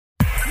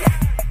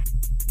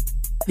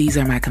These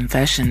are my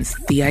confessions,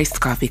 the iced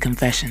coffee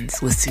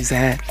confessions with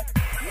Suzette.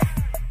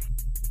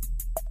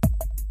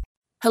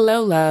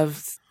 Hello,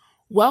 loves.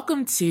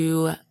 Welcome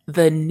to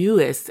the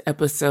newest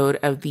episode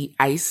of the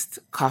iced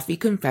coffee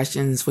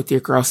confessions with your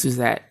girl,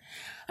 Suzette.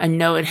 I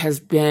know it has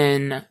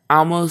been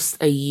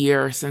almost a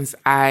year since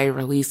I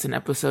released an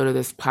episode of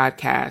this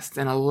podcast,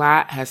 and a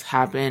lot has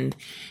happened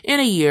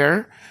in a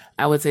year.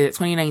 I would say that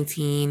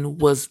 2019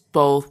 was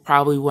both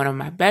probably one of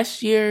my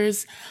best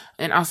years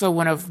and also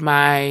one of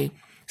my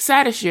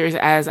saddest years,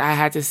 as I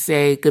had to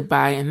say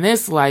goodbye in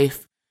this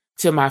life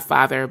to my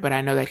father, but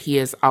I know that he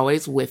is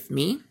always with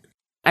me.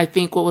 I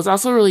think what was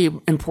also really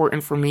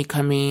important for me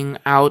coming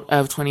out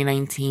of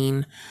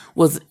 2019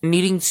 was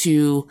needing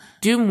to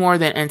do more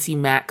than Auntie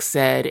Mac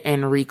said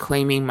and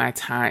reclaiming my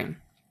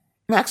time.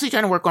 I'm actually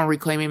trying to work on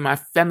reclaiming my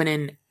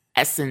feminine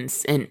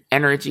essence and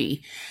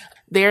energy.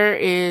 There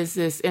is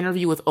this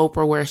interview with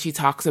Oprah where she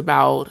talks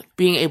about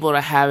being able to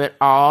have it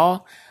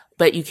all,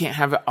 but you can't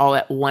have it all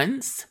at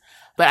once.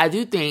 But I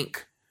do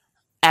think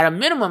at a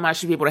minimum, I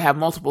should be able to have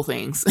multiple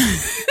things.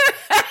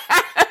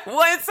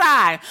 One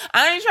time.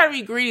 I ain't trying to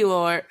be greedy,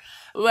 Lord.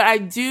 But I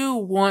do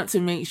want to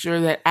make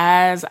sure that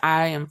as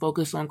I am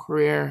focused on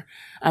career,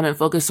 I'm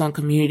focused on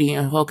community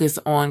and focused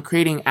on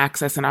creating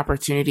access and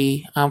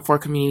opportunity for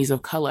communities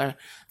of color,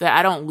 that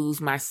I don't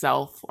lose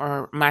myself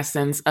or my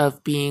sense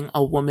of being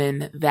a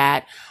woman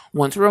that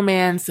wants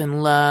romance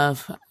and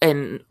love,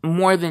 and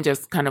more than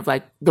just kind of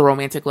like the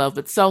romantic love,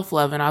 but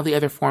self-love and all the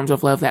other forms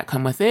of love that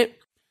come with it.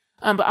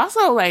 But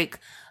also like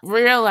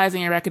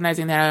realizing and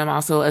recognizing that I'm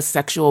also a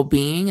sexual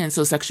being. And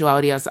so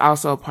sexuality is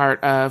also a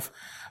part of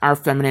our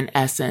feminine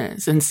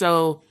essence. And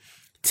so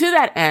to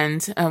that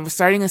end, I'm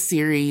starting a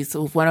series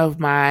with one of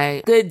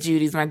my good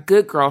Judies, my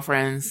good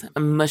girlfriends,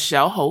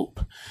 Michelle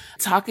Hope,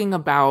 talking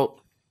about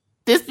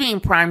this being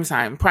prime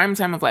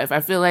time of life.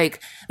 I feel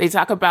like they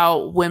talk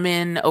about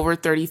women over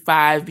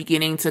 35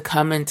 beginning to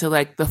come into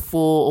like the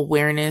full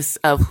awareness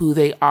of who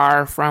they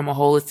are from a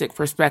holistic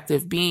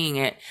perspective, being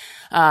it.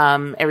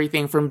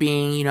 Everything from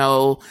being, you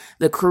know,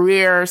 the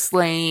career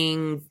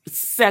slaying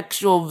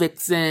sexual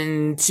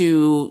vixen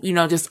to, you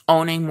know, just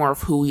owning more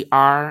of who we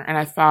are. And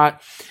I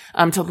thought,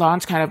 to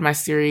launch kind of my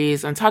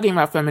series on talking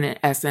about feminine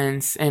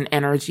essence and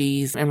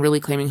energies and really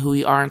claiming who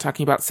we are and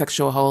talking about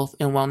sexual health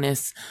and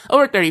wellness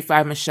over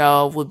 35,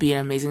 Michelle would be an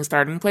amazing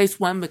starting place.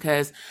 One,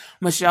 because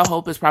Michelle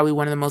Hope is probably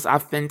one of the most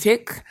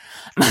authentic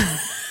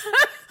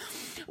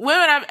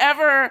women I've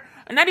ever,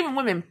 not even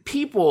women,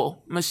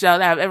 people, Michelle,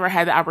 that I've ever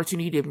had the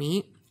opportunity to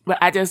meet. But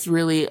I just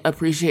really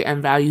appreciate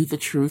and value the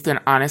truth and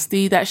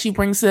honesty that she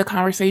brings to the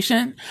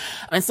conversation.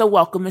 And so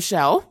welcome,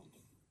 Michelle.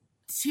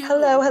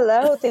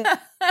 Hello.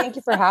 Thank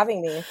you for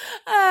having me.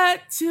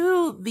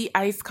 To the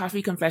iced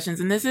coffee confessions.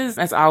 And this is,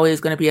 as always,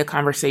 going to be a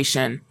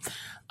conversation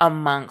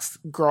amongst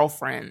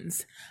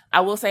girlfriends.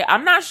 I will say,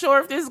 I'm not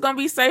sure if this is going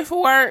to be safe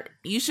for work.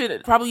 You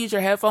should probably use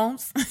your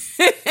headphones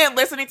and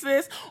listening to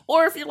this.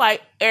 Or if you're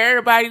like,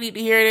 everybody need to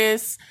hear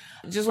this,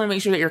 just want to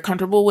make sure that you're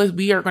comfortable with.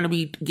 We are going to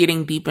be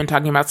getting deep and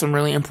talking about some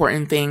really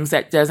important things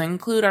that does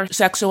include our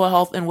sexual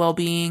health and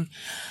well-being.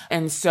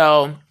 And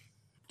so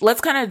let's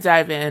kind of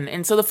dive in.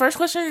 And so the first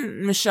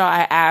question, Michelle,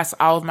 I asked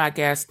all of my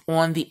guests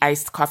on the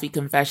iced coffee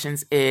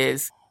confessions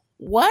is,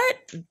 what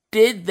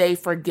did they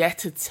forget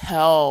to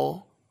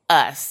tell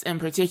us, in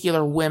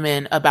particular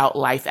women, about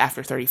life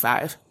after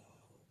 35?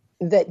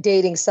 That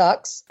dating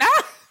sucks.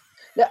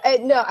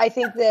 No, I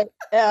think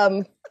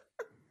that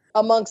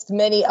amongst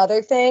many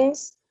other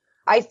things,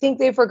 I think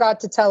they forgot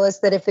to tell us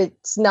that if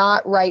it's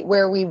not right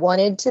where we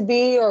wanted to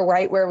be or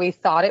right where we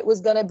thought it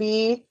was going to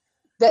be,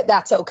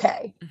 that's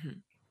okay. Mm-hmm.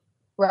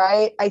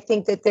 Right? I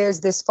think that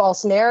there's this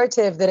false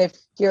narrative that if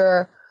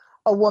you're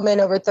a woman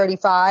over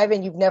 35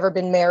 and you've never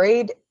been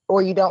married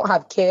or you don't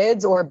have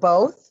kids or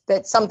both,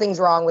 that something's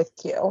wrong with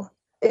you.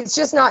 It's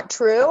just not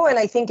true. And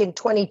I think in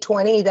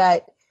 2020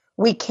 that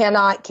we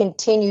cannot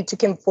continue to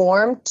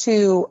conform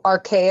to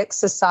archaic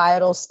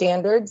societal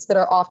standards that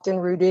are often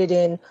rooted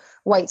in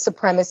white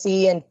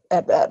supremacy and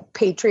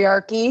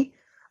patriarchy.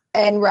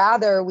 And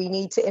rather, we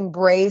need to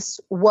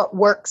embrace what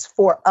works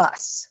for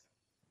us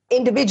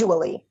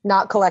individually,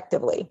 not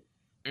collectively.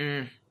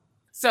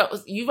 So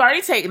you've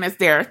already taken us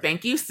there.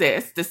 Thank you,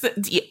 sis.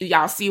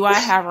 Y'all see why I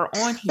have her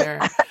on here.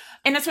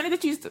 And it's funny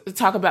that you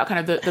talk about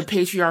kind of the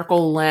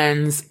patriarchal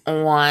lens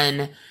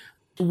on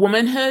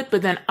womanhood,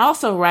 but then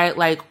also, right,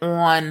 like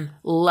on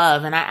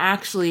love. And I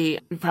actually,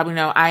 you probably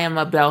know, I am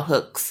a Bell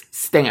Hooks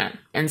stan.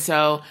 And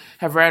so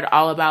have read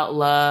all about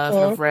love,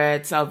 have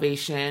read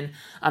Salvation.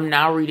 I'm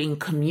now reading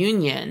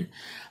Communion.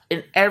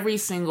 In every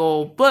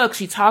single book,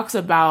 she talks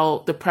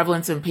about the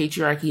prevalence of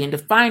patriarchy and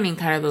defining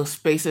kind of those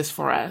spaces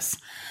for us.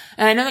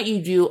 And I know that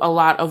you do a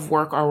lot of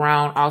work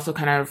around also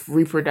kind of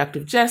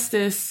reproductive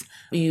justice.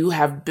 You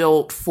have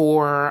built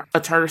for a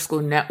charter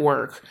school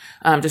network,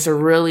 just a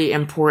really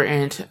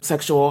important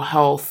sexual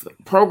health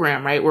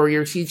program, right? Where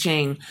you're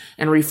teaching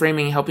and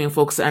reframing, helping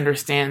folks to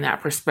understand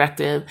that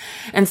perspective.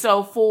 And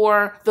so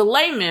for the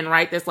layman,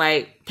 right, that's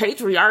like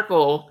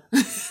patriarchal,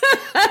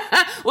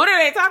 what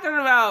are they talking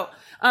about?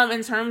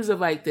 In terms of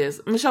like this,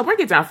 Michelle, break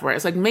it down for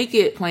us. Like, make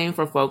it plain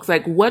for folks.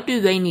 Like, what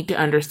do they need to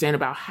understand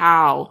about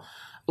how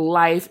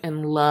life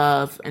and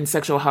love and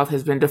sexual health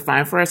has been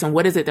defined for us? And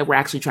what is it that we're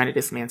actually trying to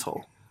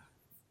dismantle?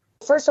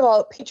 First of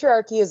all,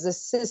 patriarchy is a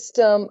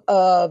system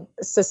of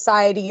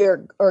society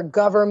or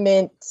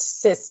government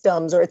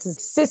systems, or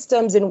it's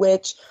systems in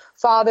which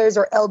fathers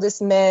or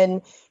eldest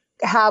men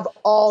have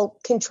all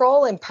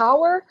control and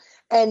power,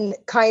 and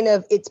kind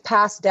of it's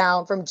passed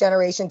down from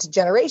generation to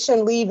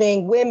generation,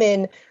 leaving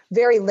women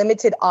very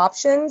limited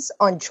options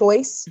on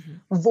choice,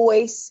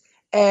 voice,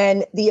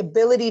 and the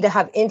ability to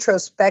have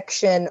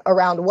introspection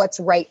around what's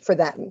right for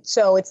them.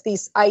 So it's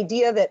this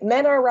idea that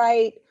men are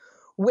right,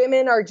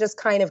 women are just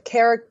kind of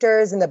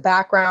characters in the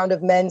background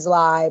of men's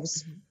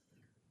lives,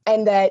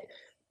 and that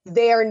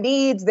their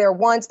needs, their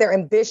wants, their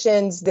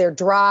ambitions, their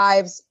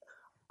drives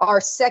are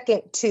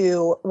second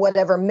to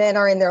whatever men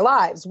are in their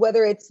lives,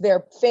 whether it's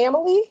their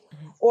family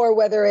or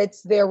whether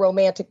it's their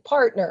romantic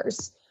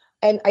partners.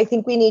 And I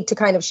think we need to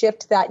kind of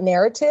shift that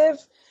narrative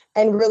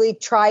and really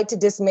try to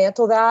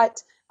dismantle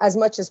that as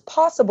much as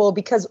possible,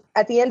 because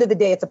at the end of the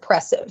day, it's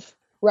oppressive,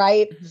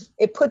 right?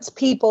 It puts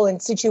people in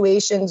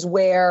situations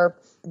where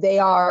they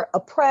are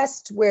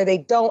oppressed, where they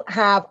don't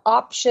have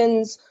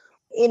options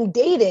in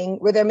dating,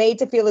 where they're made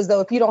to feel as though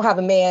if you don't have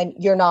a man,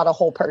 you're not a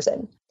whole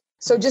person.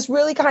 So just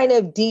really kind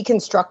of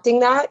deconstructing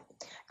that,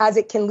 as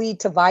it can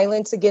lead to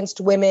violence against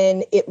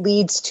women. It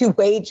leads to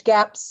wage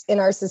gaps in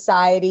our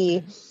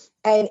society,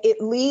 and it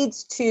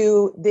leads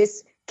to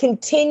this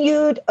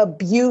continued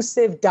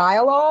abusive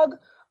dialogue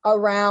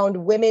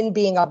around women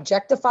being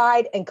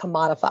objectified and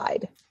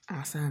commodified.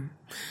 Awesome.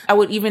 I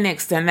would even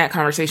extend that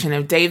conversation.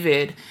 If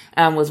David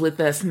was with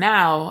us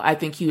now, I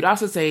think he would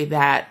also say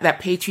that that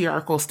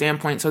patriarchal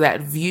standpoint, so that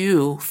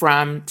view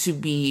from, to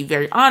be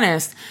very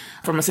honest,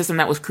 from a system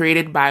that was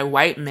created by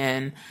white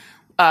men,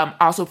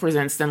 also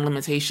presents then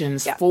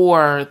limitations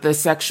for the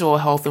sexual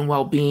health and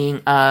well-being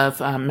of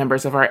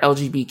members of our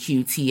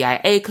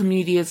LGBTQIA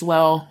community as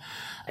well.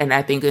 And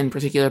I think in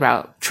particular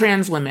about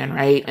trans women,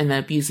 right? And the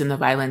abuse and the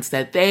violence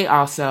that they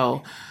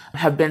also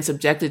have been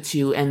subjected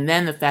to. And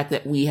then the fact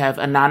that we have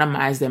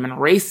anonymized them and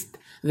erased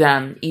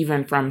them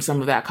even from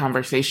some of that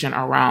conversation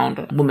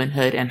around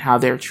womanhood and how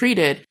they're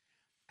treated.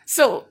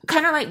 So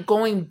kind of like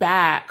going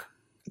back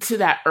to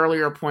that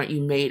earlier point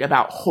you made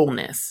about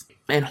wholeness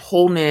and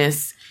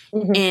wholeness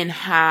in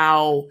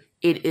how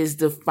it is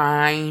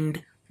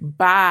defined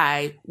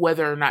by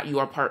whether or not you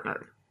are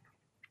partnered.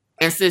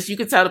 And sis, you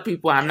can tell the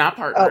people I'm not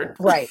partnered.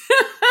 Oh, right.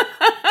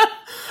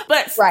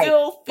 But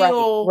still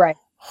feel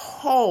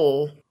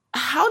whole.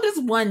 How does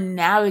one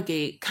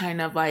navigate kind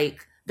of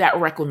like that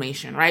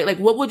reclamation, right? Like,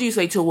 what would you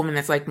say to a woman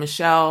that's like,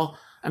 Michelle,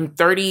 I'm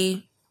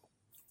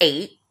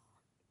 38.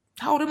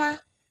 How old am I?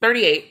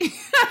 38.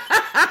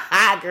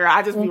 Girl,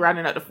 I just be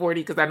rounding up to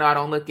 40 because I know I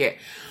don't look it.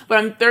 But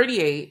I'm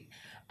 38.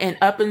 And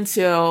up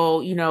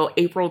until,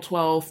 April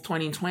 12th,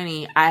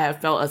 2020, I have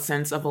felt a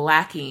sense of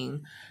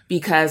lacking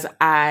because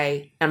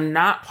I am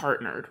not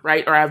partnered,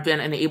 right? Or I've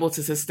been unable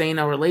to sustain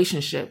a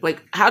relationship.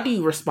 Like, how do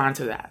you respond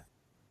to that?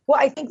 Well,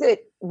 I think that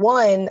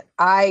one,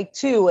 I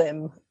too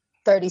am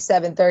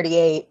 37,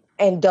 38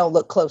 and don't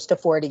look close to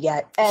 40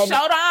 yet. And,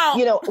 Shout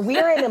out!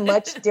 We're in a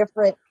much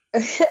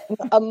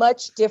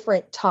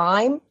different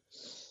time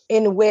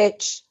in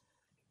which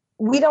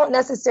we don't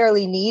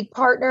necessarily need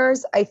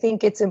partners. I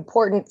think it's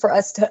important for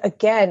us to,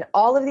 again,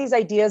 all of these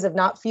ideas of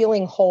not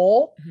feeling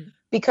whole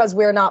because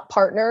we're not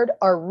partnered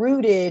are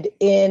rooted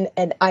in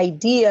an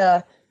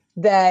idea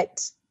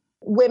that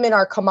women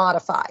are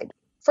commodified.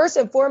 First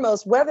and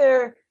foremost,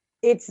 whether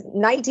it's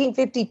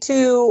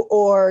 1952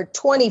 or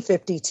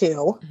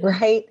 2052,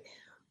 right?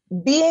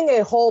 Being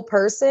a whole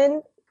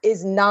person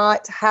is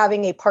not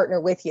having a partner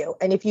with you.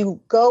 And if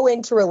you go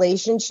into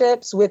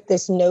relationships with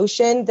this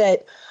notion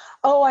that,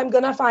 oh, I'm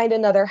going to find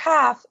another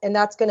half and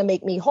that's going to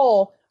make me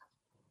whole,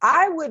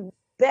 I would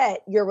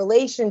bet your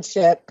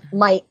relationship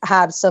might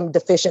have some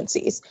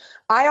deficiencies.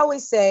 I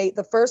always say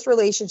the first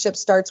relationship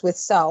starts with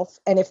self.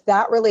 And if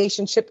that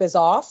relationship is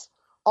off,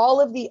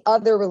 all of the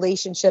other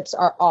relationships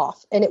are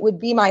off. And it would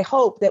be my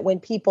hope that when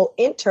people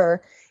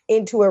enter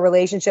into a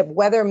relationship,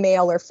 whether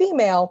male or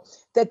female,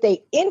 that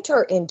they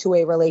enter into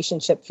a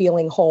relationship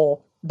feeling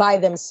whole by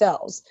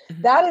themselves.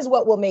 That is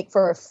what will make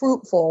for a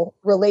fruitful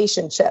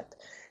relationship.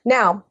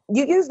 Now,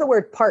 you use the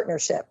word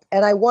partnership,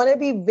 and I want to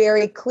be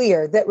very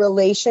clear that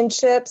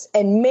relationships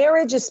and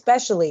marriage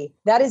especially,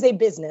 that is a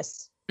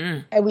business,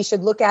 and we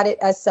should look at it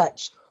as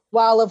such.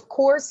 While, of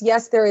course,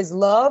 yes, there is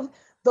love,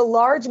 the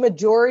large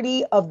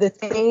majority of the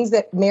things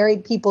that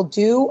married people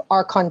do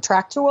are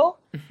contractual,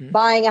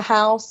 buying a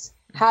house,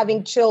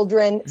 having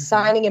children,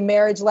 signing a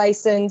marriage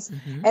license.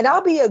 And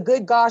I'll be a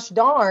good gosh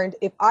darned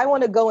if I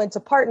want to go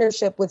into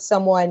partnership with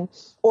someone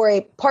or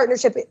a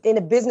partnership in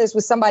a business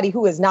with somebody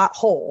who is not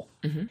whole.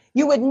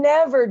 You would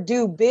never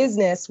do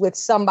business with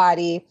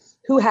somebody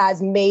who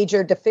has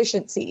major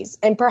deficiencies.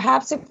 And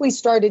perhaps if we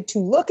started to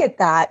look at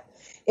that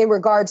in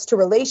regards to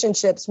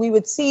relationships, we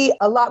would see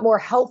a lot more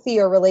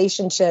healthier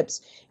relationships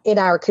in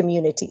our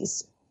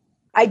communities.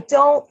 I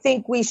don't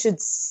think we should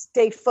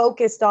stay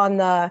focused on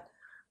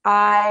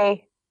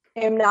I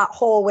am not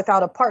whole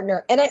without a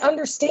partner. And I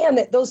understand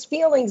that those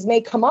feelings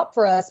may come up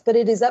for us, but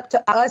it is up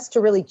to us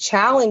to really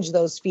challenge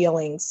those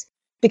feelings,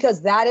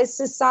 because that is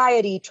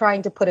society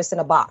trying to put us in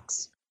a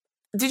box.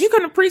 Did you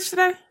come to preach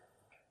today?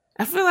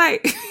 I feel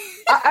like...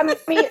 I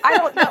mean, I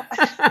don't know.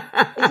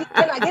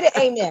 Can I get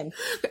an amen?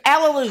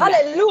 Hallelujah.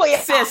 Hallelujah.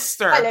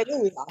 Sister.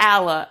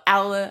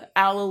 Hallelujah.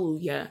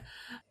 Hallelujah.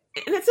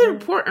 And it's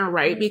important,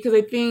 right? Because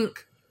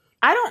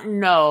I don't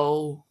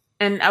know,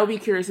 and I'll be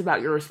curious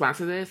about your response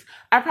to this.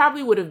 I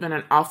probably would have been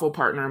an awful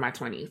partner in my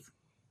 20s.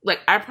 Like,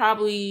 I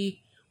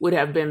probably would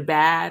have been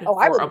bad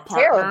for a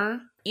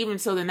partner. Even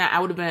so than that, I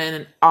would have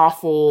been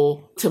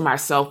awful to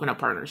myself in a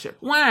partnership.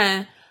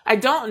 One, I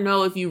don't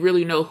know if you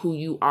really know who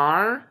you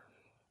are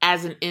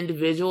as an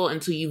individual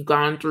until you've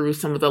gone through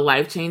some of the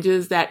life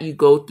changes that you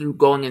go through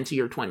going into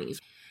your 20s.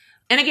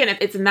 And again,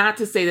 it's not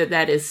to say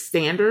that is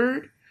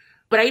standard,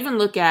 but I even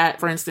look at,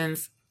 for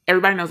instance,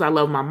 everybody knows I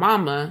love my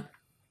mama.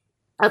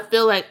 I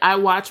feel like I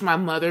watch my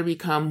mother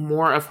become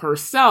more of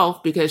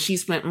herself because she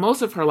spent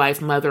most of her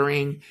life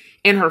mothering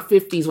in her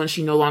 50s when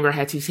she no longer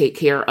had to take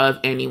care of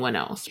anyone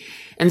else.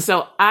 And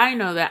so I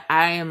know that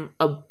I am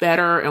a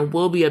better and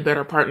will be a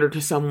better partner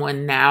to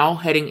someone now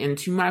heading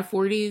into my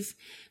 40s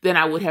than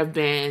I would have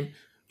been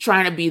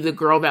trying to be the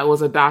girl that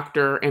was a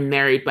doctor and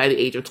married by the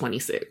age of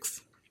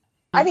 26.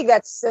 I think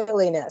that's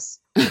silliness.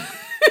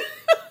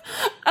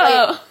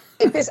 Oh.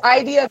 Like, this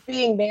idea of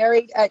being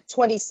married at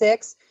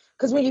 26,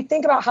 because when you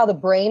think about how the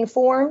brain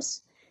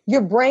forms,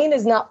 your brain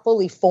is not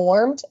fully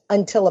formed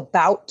until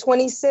about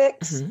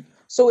 26. Mm-hmm.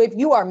 So if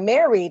you are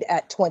married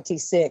at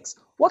 26,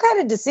 what kind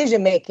of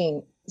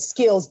decision-making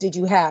skills did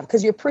you have?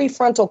 Because your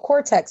prefrontal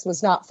cortex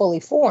was not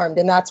fully formed,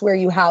 and that's where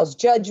you house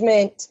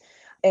judgment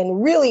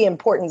and really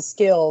important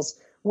skills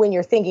when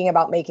you're thinking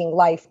about making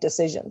life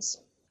decisions.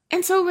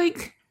 And so,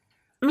 like,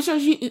 Michelle,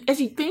 as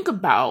you think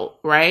about,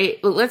 right,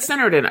 let's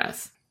center it in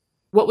us.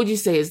 What would you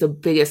say is the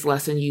biggest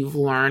lesson you've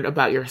learned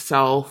about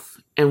yourself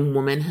and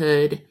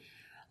womanhood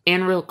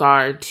in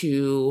regard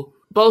to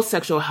both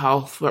sexual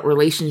health, but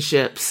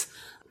relationships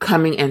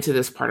coming into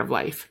this part of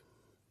life?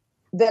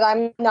 That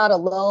I'm not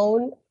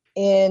alone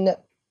in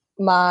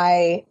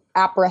my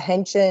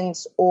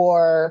apprehensions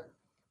or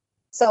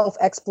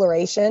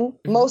self-exploration.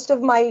 Mm-hmm. Most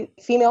of my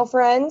female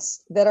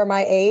friends that are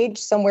my age,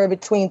 somewhere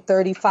between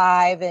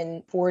 35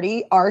 and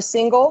 40, are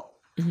single,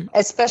 mm-hmm.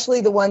 especially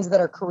the ones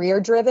that are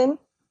career-driven.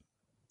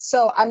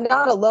 So I'm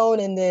not alone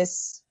in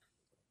this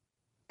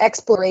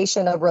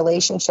exploration of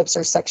relationships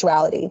or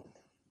sexuality.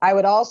 I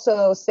would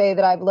also say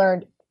that I've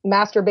learned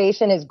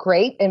masturbation is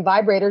great and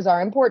vibrators are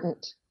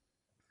important.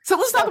 So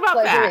let's talk about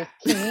that.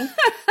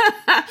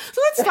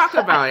 So let's talk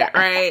about it,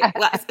 right?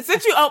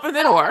 Since you opened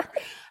the door,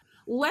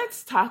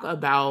 let's talk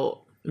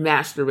about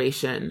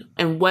masturbation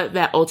and what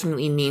that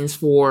ultimately means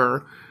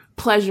for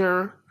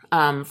pleasure,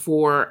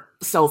 for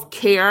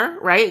self-care,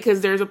 right?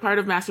 Because there's a part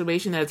of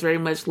masturbation that's very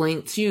much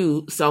linked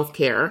to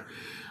self-care.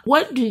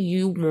 What do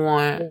you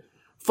want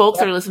folks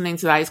that are listening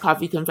to the Iced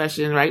Coffee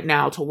Confession right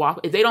now to walk,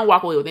 if they don't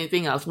walk away with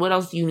anything else, what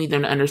else do you need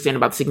them to understand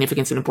about the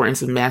significance and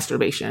importance of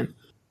masturbation?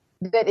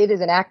 That it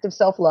is an act of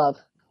self-love.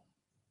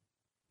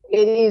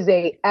 It is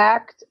an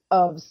act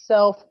of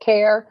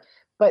self-care,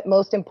 but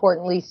most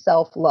importantly,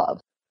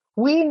 self-love.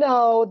 We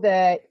know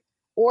that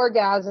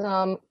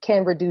orgasm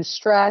can reduce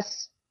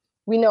stress.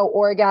 We know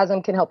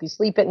orgasm can help you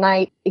sleep at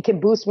night. It can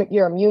boost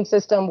your immune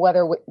system,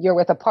 whether you're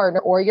with a partner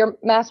or you're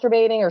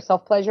masturbating or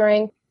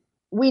self-pleasuring.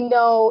 We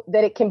know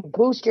that it can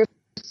boost your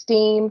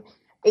esteem.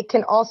 It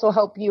can also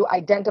help you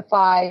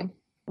identify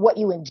what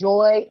you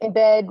enjoy in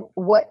bed,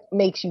 what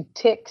makes you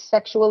tick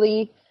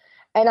sexually.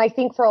 And I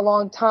think for a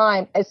long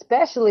time,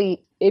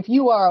 especially if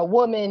you are a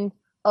woman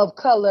of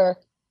color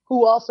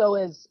who also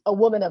is a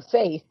woman of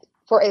faith,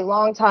 for a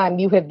long time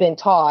you have been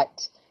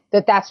taught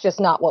that that's just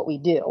not what we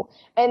do.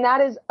 And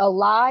that is a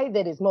lie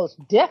that is most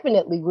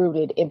definitely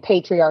rooted in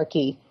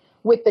patriarchy,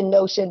 with the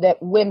notion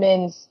that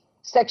women's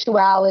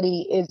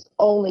sexuality is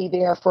only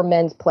there for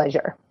men's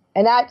pleasure.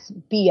 And that's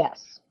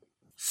BS.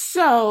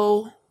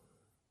 So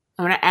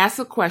I'm going to ask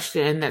a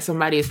question that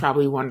somebody is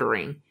probably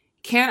wondering.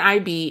 Can I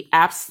be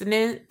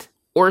abstinent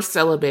or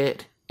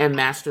celibate and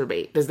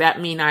masturbate? Does that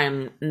mean I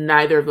am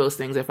neither of those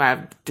things if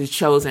I've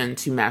chosen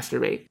to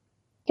masturbate?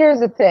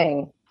 Here's the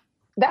thing.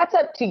 That's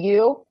up to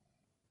you.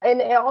 And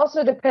it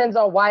also depends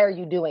on why are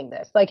you doing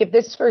this. Like if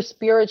this is for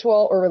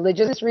spiritual or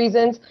religious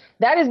reasons,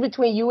 that is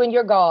between you and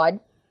your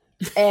God.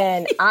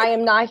 And I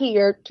am not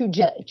here to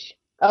judge.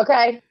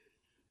 Okay?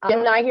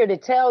 I'm not here to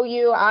tell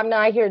you. I'm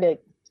not here to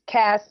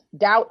cast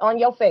doubt on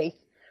your faith.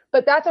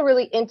 But that's a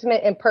really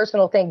intimate and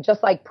personal thing,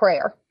 just like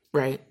prayer.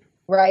 Right.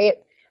 Right?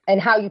 And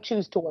how you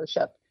choose to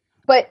worship.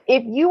 But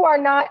if you are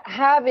not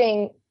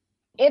having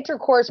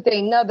intercourse with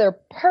another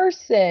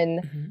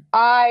person, mm-hmm.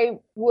 I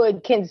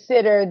would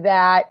consider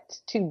that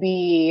to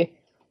be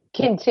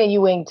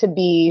continuing to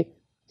be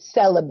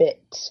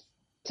celibate.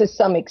 to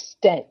some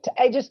extent.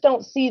 I just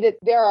don't see that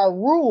there are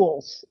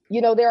rules.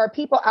 There are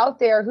people out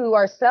there who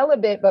are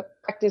celibate but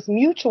practice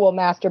mutual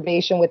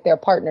masturbation with their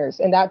partners.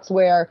 And that's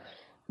where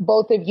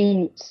both of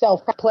you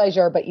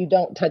self-pleasure, but you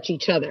don't touch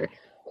each other.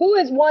 Who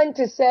is one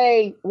to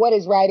say what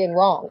is right and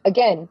wrong?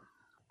 Again,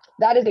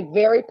 that is a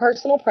very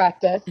personal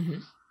practice. Mm-hmm.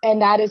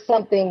 And that is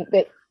something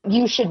that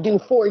you should do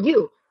for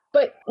you.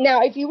 But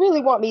now, if you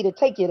really want me to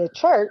take you to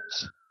church,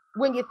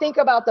 when you think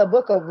about the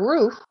book of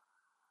Ruth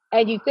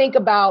and you think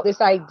about this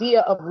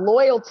idea of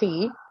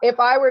loyalty, if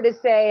I were to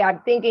say I'm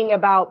thinking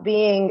about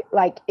being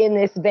like in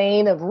this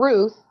vein of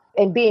Ruth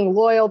and being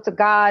loyal to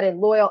God and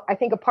loyal, I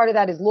think a part of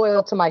that is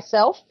loyal to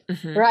myself,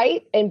 mm-hmm.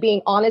 right? And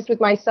being honest with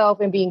myself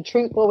and being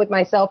truthful with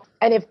myself.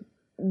 And if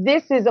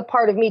this is a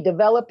part of me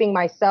developing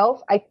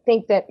myself, I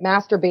think that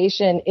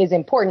masturbation is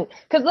important.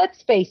 Because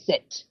let's face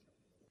it,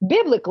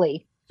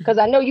 biblically, because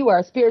I know you are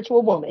a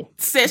spiritual woman.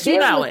 Sis, you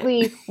know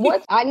it.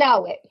 I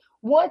know it.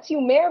 Once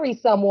you marry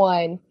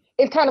someone,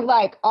 it's kind of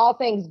like all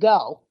things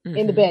go mm-hmm.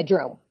 in the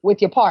bedroom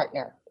with your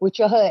partner, with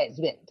your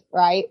husband,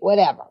 right?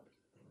 Whatever.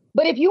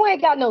 But if you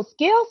ain't got no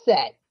skill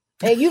set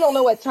and you don't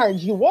know what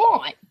turns you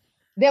on,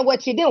 then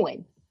what you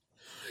doing?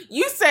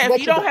 You said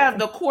if you don't have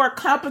the core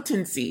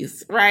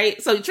competencies,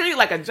 right? So you treat it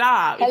like a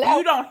job. Hello? If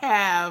you don't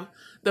have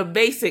the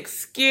basic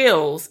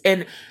skills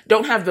and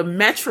don't have the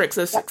metrics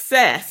of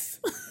success.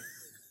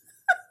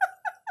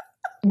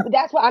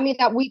 That's what I mean.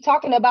 We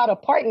talking about a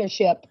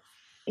partnership.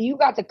 You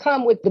got to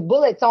come with the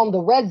bullets on the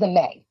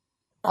resume.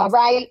 All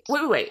right.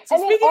 Wait. So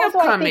speaking of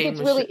coming, I think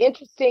it's really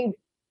interesting.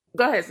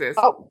 Go ahead, sis.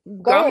 Oh,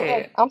 go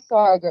ahead. I'm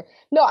sorry, girl.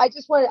 No, I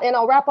just want to, and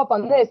I'll wrap up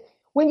on this.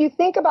 When you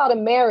think about a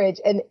marriage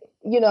and,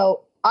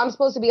 I'm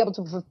supposed to be able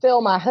to fulfill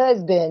my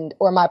husband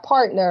or my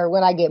partner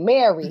when I get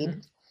married,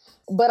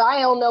 mm-hmm. but I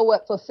don't know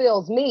what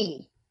fulfills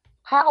me.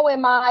 How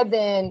am I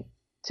then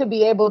to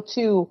be able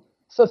to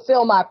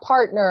fulfill my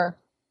partner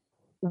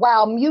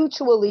while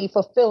mutually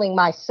fulfilling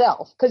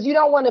myself? Because you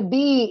don't want to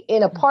be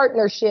in a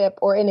partnership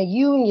or in a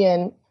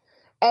union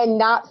and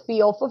not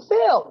feel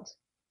fulfilled.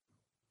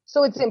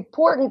 So it's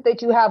important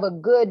that you have a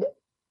good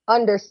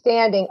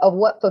understanding of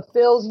what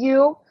fulfills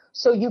you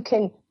so you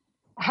can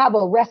have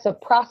a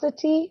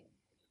reciprocity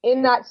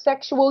in that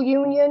sexual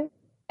union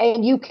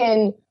and you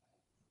can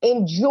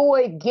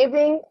enjoy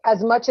giving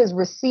as much as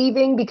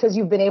receiving because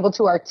you've been able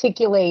to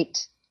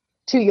articulate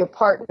to your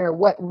partner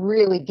what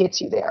really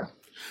gets you there.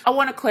 I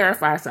want to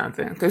clarify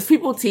something because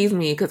people tease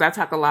me because I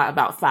talk a lot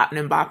about thought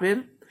and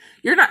bopping.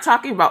 You're not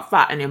talking about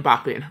thought and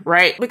bopping,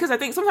 right? Because I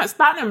think sometimes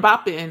thought and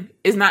bopping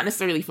is not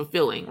necessarily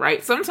fulfilling,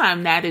 right?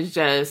 Sometimes that is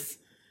just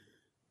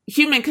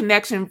human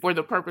connection for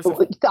the purpose of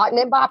thought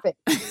and bopping.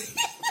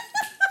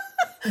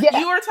 Yeah.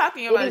 You are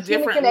talking about a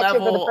different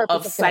level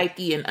of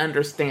psyche and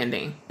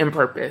understanding and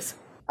purpose.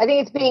 I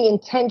think it's being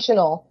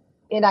intentional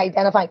in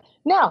identifying.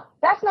 Now,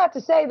 that's not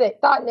to say that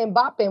thought and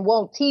bopping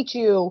won't teach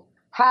you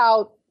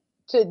how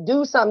to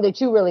do something that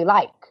you really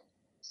like.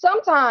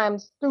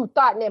 Sometimes through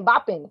thought and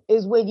bopping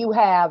is when you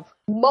have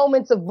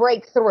moments of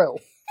breakthrough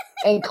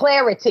and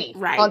clarity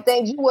right. on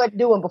things you weren't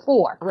doing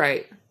before.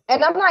 Right.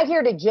 And I'm not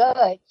here to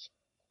judge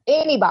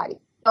anybody.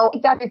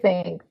 It's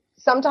everything.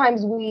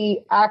 Sometimes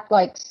we act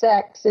like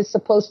sex is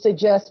supposed to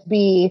just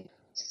be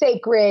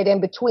sacred and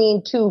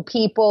between two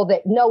people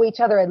that know each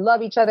other and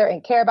love each other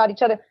and care about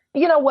each other.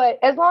 You know what?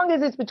 As long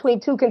as it's between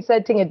two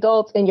consenting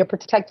adults and you're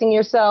protecting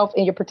yourself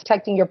and you're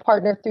protecting your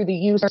partner through the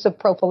use of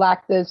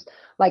prophylactics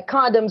like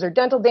condoms or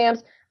dental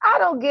dams, I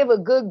don't give a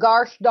good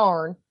gosh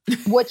darn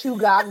what you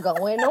got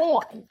going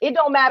on. It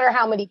don't matter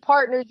how many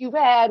partners you've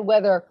had,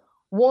 whether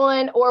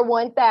 1 or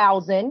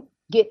 1,000.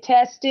 Get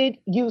tested,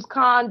 use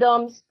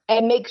condoms,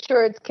 and make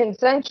sure it's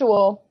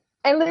consensual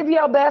and live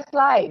your best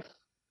life.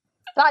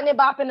 Thought and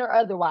bopping or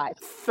otherwise.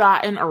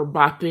 Thought and or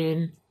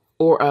bopping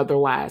or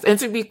otherwise. And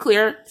to be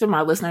clear to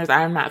my listeners,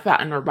 I am not thought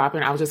and or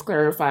bopping. I was just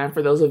clarifying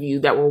for those of you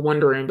that were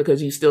wondering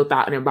because you still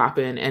thought and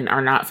bopping and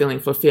are not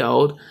feeling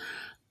fulfilled.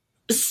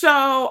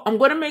 So I'm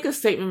going to make a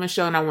statement,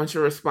 Michelle, and I want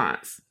your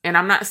response. And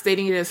I'm not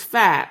stating it as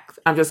fact.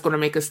 I'm just going to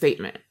make a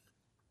statement.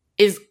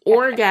 Is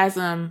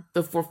orgasm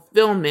the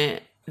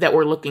fulfillment that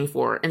we're looking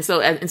for? And so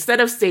instead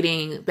of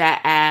stating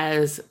that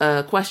as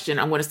a question,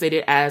 I'm going to state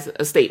it as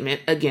a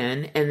statement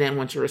again, and then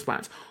want your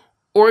response.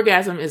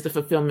 Orgasm is the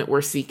fulfillment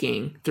we're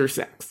seeking through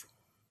sex.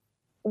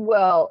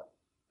 Well,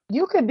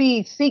 you could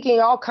be seeking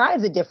all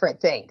kinds of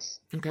different things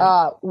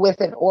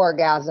with an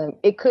orgasm.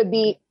 It could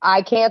be,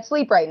 I can't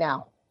sleep right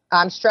now.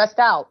 I'm stressed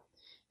out.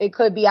 It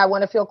could be, I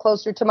want to feel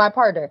closer to my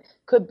partner.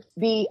 Could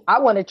be, I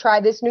want to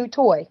try this new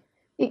toy.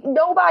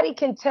 Nobody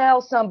can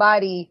tell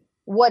somebody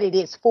what it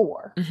is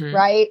for, mm-hmm.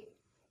 right?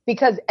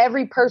 Because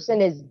every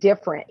person is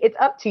different. It's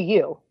up to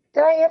you.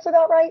 Did I answer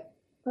that right?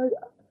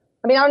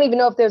 I mean, I don't even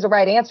know if there's a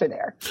right answer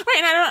there. Right,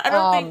 and I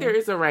don't think there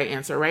is a right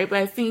answer, right? But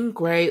I think,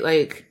 right,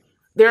 like,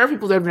 there are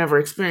people that have never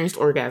experienced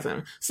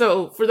orgasm.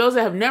 So for those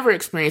that have never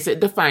experienced it,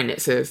 define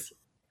it, sis.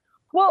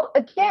 Well,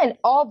 again,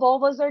 all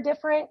vulvas are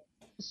different.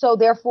 So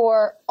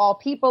therefore, all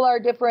people are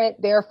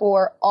different.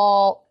 Therefore,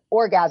 all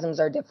orgasms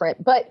are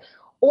different. But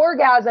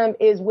Orgasm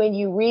is when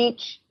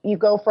you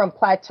go from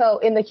plateau.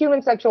 In the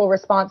human sexual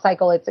response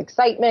cycle, it's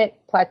excitement,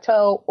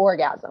 plateau,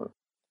 orgasm.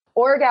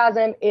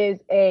 Orgasm is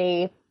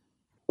a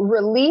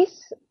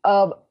release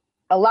of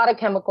a lot of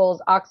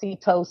chemicals,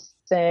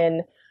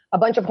 oxytocin, a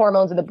bunch of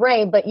hormones in the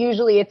brain, but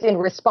usually it's in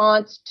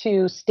response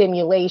to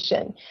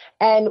stimulation.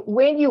 And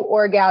when you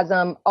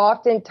orgasm,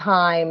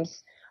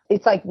 oftentimes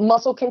it's like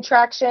muscle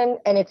contraction,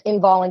 and it's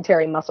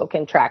involuntary muscle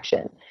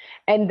contraction.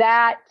 And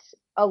that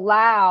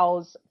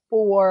allows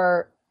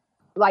for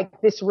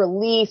like this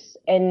release,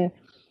 and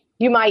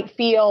you might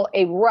feel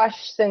a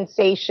rush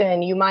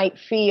sensation. You might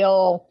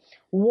feel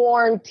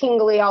warm,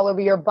 tingly all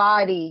over your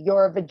body.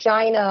 Your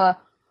vagina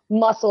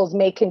muscles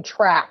may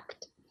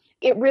contract.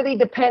 It really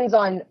depends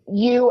on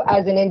you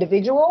as an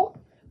individual.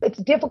 It's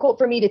difficult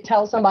for me to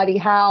tell somebody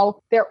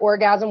how their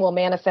orgasm will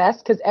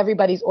manifest because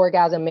everybody's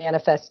orgasm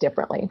manifests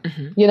differently,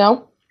 you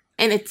know?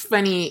 And it's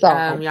funny,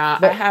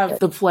 y'all, I have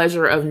the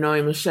pleasure of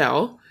knowing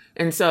Michelle.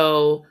 And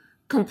so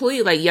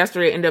completely, like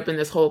yesterday, I ended up in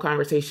this whole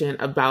conversation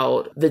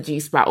about the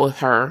G-spot with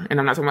her. And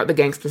I'm not talking about the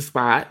gangster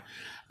spot.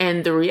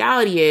 And the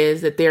reality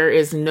is that there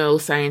is no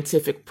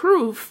scientific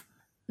proof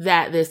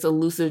that this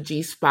elusive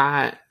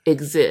G-spot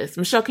exists.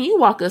 Michelle, can you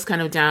walk us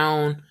kind of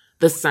down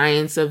the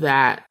science of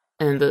that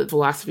and the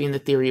philosophy and the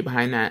theory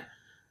behind that?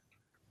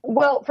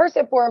 Well, first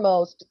and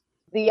foremost,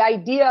 the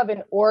idea of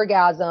an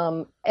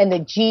orgasm and the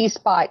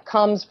G-spot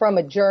comes from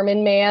a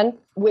German man,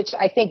 which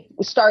I think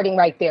starting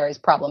right there is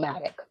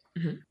problematic.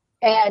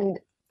 And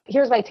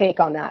here's my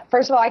take on that.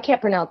 First of all, I can't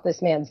pronounce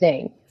this man's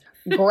name.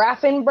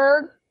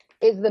 Grafenberg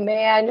is the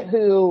man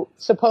who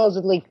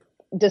supposedly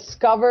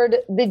discovered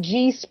the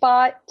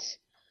G-spot.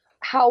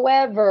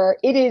 However,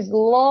 it is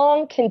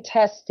long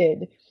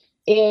contested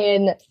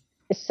in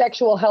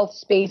sexual health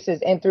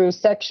spaces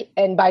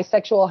and by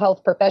sexual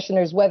health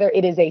professionals, whether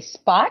it is a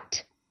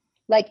spot,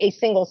 like a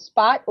single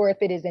spot, or if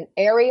it is an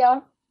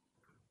area.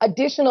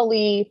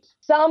 Additionally,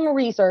 some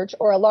research,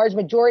 or a large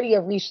majority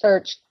of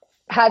research,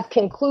 has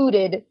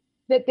concluded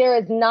that there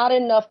is not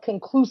enough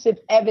conclusive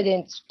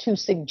evidence to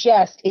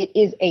suggest it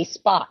is a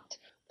spot.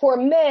 For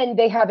men,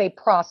 they have a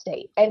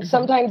prostate. And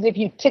sometimes if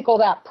you tickle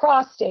that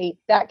prostate,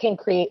 that can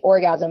create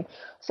orgasm.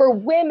 For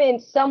women,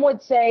 some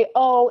would say,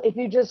 oh, if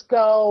you just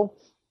go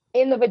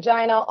in the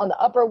vagina on the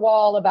upper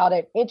wall about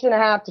 1.5 inches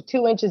to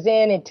 2 inches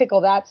in and tickle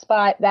that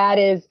spot, that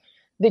is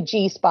the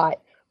G spot.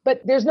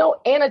 But there's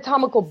no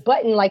anatomical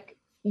button like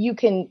you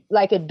can,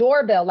 like a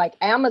doorbell, like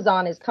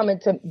Amazon is coming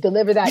to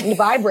deliver that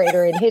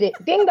vibrator and hit it,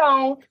 ding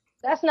dong.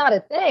 That's not a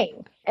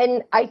thing.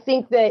 And I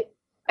think that,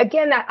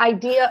 again, that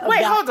idea of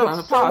hold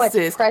on, pause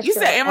this. You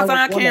said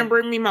Amazon can't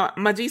bring me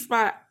my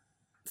G-spot?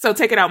 So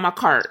take it out my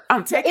cart.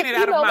 I'm taking it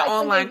out of my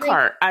online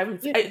cart.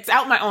 It's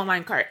out my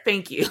online cart.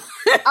 Thank you.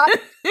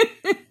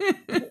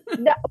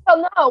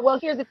 Well,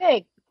 here's the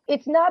thing.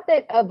 It's not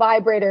that a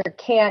vibrator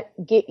can't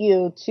get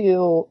you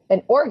to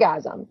an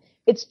orgasm.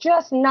 It's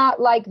just not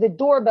like the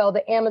doorbell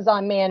the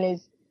Amazon man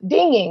is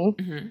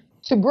dinging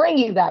to bring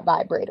you that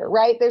vibrator,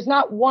 right? There's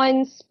not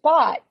one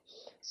spot.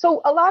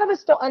 So a lot of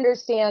us don't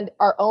understand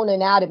our own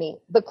anatomy.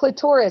 The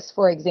clitoris,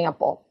 for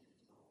example.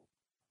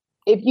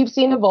 If you've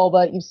seen a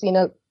vulva, you've seen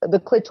the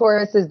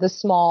clitoris is the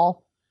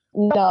small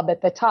nub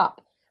at the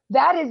top.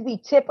 That is the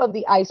tip of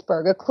the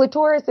iceberg. A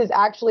clitoris is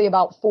actually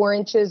about 4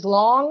 inches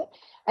long,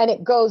 and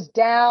it goes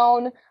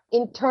down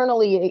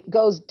internally. It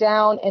goes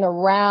down and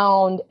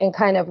around and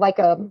kind of like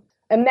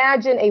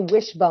imagine a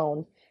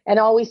wishbone. And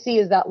all we see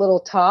is that little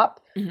top.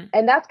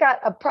 And that's got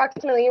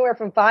approximately anywhere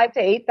from 5,000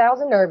 to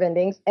 8,000 nerve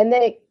endings. And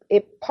then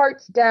it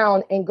parts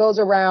down and goes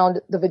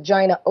around the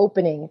vagina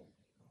opening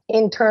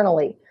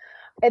internally.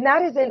 And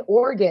that is an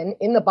organ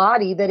in the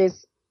body that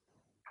is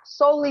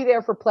solely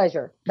there for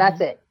pleasure.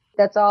 That's it.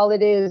 That's all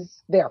it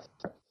is there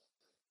for.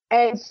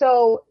 And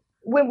so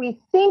when we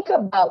think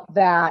about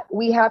that,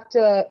 we have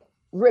to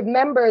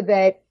remember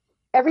that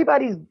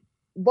everybody's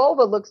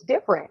vulva looks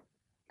different.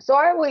 So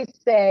I always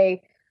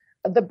say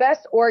the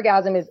best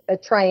orgasm is a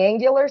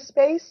triangular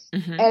space,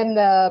 and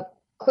the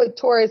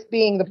clitoris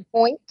being the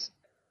point.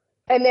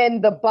 And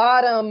then the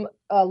bottom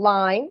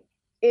line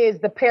is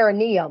the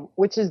perineum,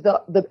 which is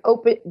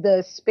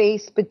the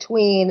space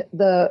between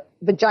the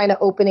vagina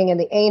opening and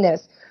the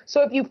anus.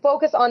 So if you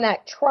focus on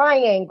that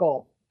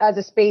triangle as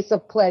a space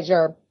of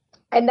pleasure,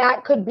 and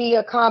that could be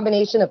a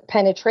combination of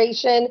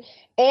penetration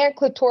and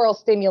clitoral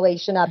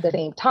stimulation at the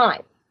same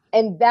time.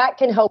 And that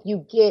can help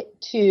you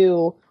get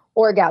to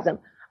orgasm.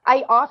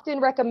 I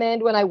often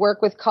recommend when I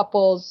work with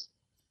couples,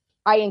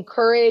 I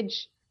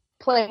encourage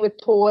playing with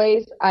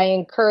toys. I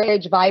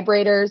encourage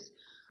vibrators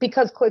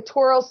because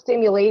clitoral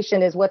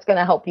stimulation is what's going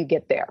to help you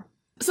get there.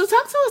 So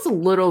talk to us a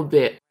little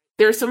bit.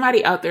 There's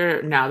somebody out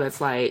there now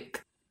that's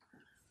like,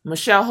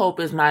 Michelle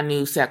Hope is my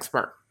new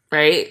sexpert,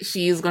 right?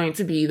 She's going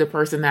to be the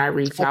person that I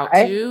reach out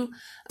to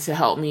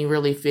help me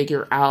really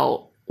figure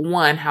out,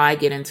 one, how I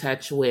get in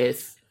touch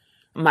with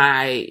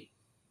my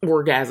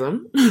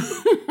orgasm,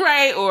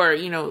 right? Or,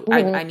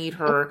 I need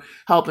her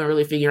help in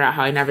really figuring out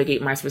how I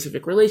navigate my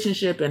specific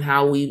relationship and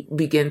how we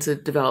begin to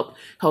develop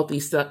healthy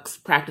sex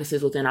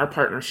practices within our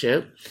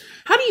partnership.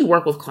 How do you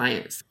work with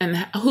clients, and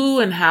who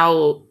and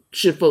how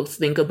should folks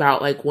think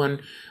about like when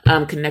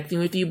connecting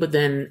with you, but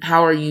then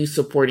how are you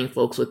supporting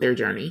folks with their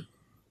journey?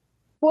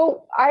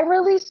 Well, I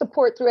really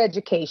support through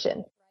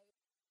education.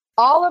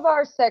 All of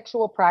our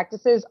sexual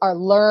practices are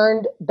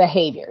learned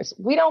behaviors.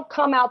 We don't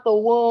come out the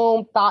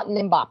womb thoughtin'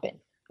 and bopping,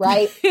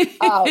 right?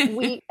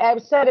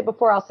 I've said it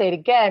before, I'll say it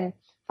again.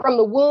 From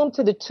the womb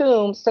to the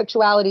tomb,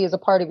 sexuality is a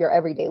part of your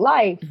everyday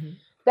life. Mm-hmm.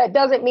 That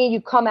doesn't mean you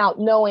come out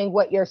knowing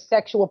what your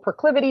sexual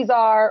proclivities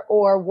are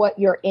or what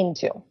you're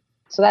into.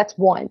 So that's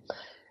one.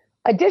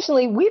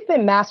 Additionally, we've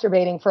been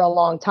masturbating for a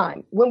long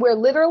time. When we're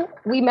literal,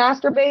 we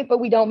masturbate, but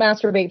we don't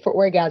masturbate for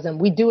orgasm.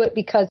 We do it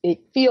because it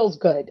feels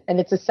good and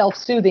it's a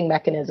self-soothing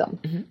mechanism.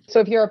 Mm-hmm. So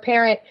if you're a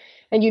parent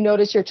and you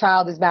notice your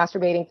child is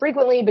masturbating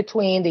frequently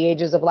between the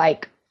ages of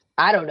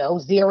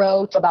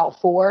 0 to about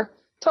 4,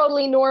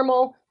 totally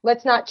normal.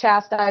 Let's not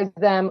chastise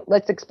them.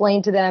 Let's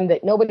explain to them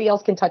that nobody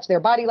else can touch their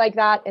body like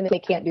that and that they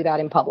can't do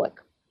that in public.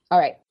 All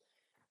right.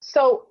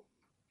 So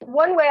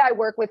one way I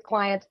work with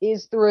clients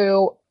is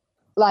through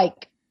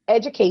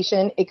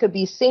education. It could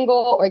be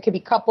single or it could be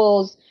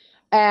couples.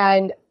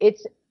 And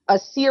it's a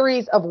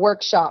series of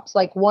workshops,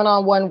 like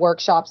one-on-one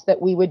workshops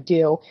that we would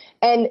do.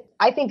 And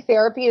I think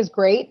therapy is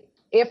great.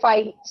 If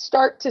I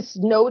start to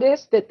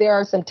notice that there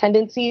are some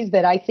tendencies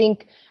that I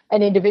think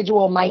an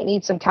individual might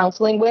need some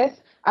counseling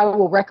with, I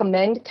will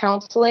recommend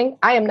counseling.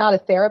 I am not a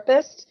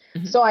therapist,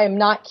 so I am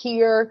not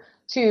here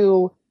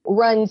to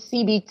run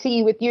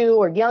CBT with you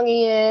or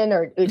Jungian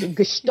or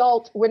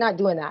Gestalt. We're not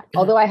doing that.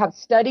 Although I have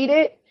studied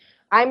it,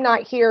 I'm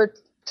not here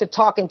to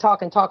talk and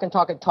talk and talk and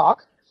talk and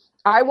talk.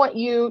 I want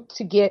you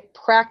to get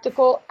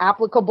practical,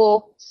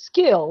 applicable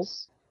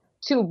skills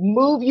to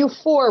move you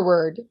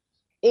forward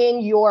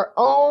in your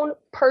own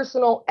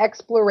personal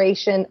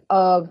exploration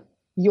of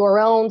your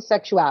own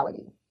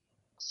sexuality.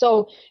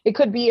 So it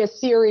could be a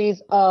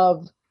series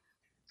of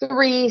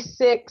 3,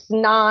 6,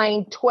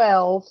 9,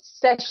 12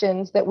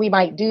 sessions that we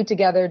might do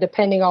together,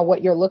 depending on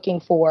what you're looking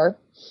for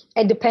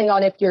and depending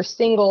on if you're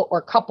single or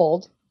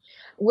coupled.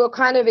 We'll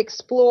kind of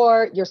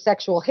explore your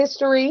sexual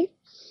history.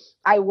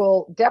 I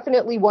will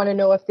definitely want to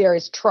know if there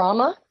is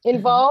trauma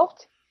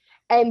involved.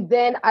 And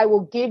then I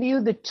will give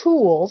you the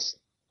tools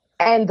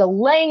and the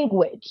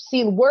language.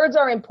 See, words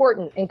are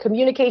important and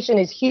communication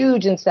is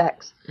huge in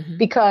sex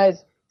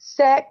because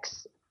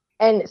sex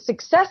and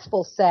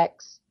successful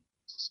sex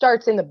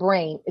starts in the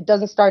brain. It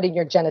doesn't start in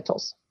your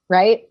genitals,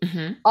 right?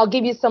 I'll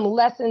give you some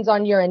lessons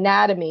on your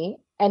anatomy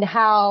and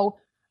how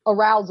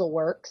arousal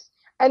works.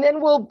 And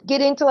then we'll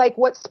get into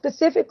what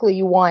specifically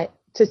you want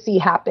to see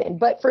happen.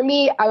 But for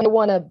me, I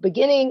want a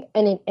beginning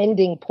and an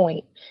ending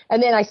point.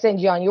 And then I send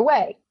you on your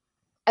way.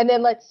 And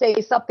then let's say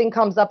something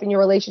comes up in your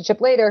relationship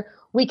later,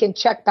 we can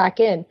check back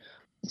in.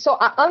 So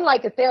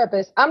unlike a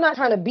therapist, I'm not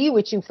trying to be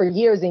with you for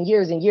years and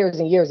years and years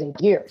and years and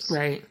years.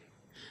 Right.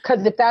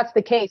 Because if that's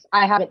the case,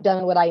 I haven't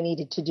done what I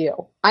needed to do.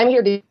 I'm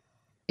here to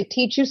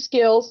teach you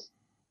skills,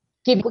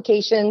 give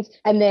applications,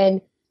 and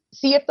then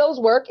see if those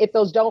work. If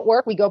those don't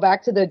work, we go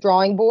back to the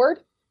drawing board.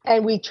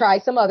 And we try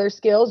some other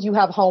skills. You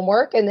have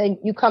homework and then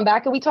you come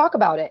back and we talk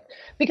about it.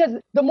 Because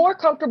the more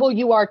comfortable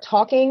you are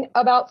talking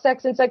about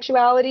sex and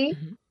sexuality,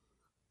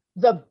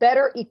 the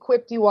better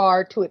equipped you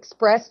are to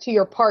express to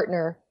your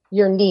partner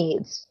your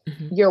needs,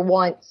 your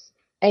wants,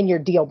 and your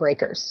deal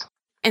breakers.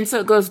 And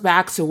so it goes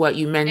back to what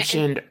you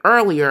mentioned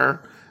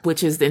earlier,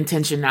 which is the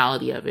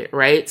intentionality of it,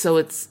 right? So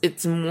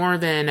it's more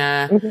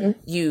than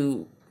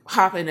you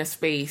hop in a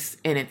space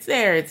and it's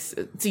there. It's,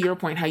 to your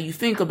point, how you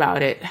think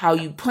about it, how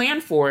you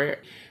plan for it,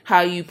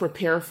 how you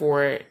prepare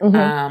for it,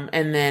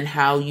 and then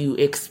how you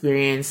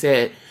experience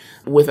it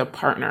with a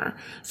partner.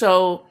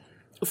 So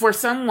for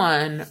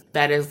someone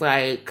that is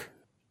I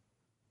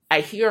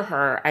hear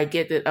her, I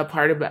get that a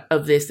part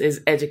of this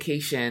is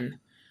education.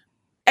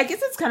 I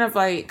guess it's kind of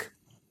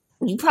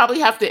you probably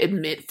have to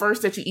admit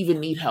first that you even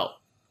need help,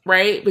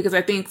 right? Because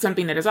I think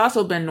something that has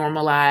also been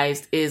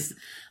normalized is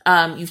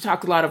you've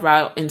talked a lot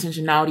about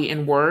intentionality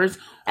in words.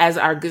 As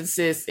our good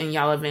sis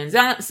Inyala Van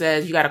Zant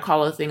says, you got to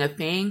call a thing a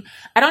thing.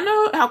 I don't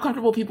know how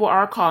comfortable people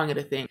are calling it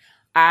a thing.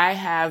 I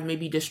have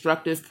maybe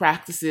destructive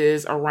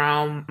practices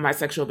around my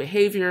sexual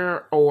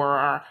behavior,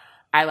 or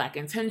I lack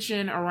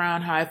intention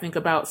around how I think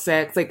about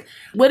sex.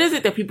 What is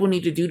it that people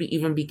need to do to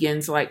even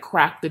begin to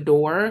crack the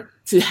door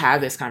to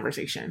have this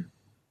conversation?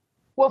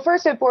 Well,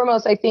 first and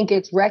foremost, I think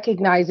it's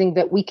recognizing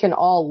that we can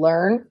all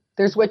learn.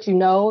 There's what you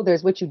know,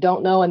 there's what you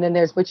don't know, and then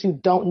there's what you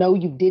don't know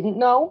you didn't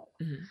know.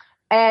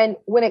 And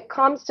when it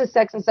comes to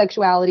sex and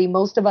sexuality,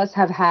 most of us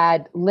have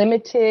had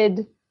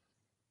limited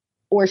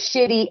or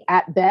shitty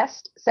at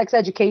best sex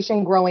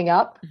education growing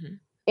up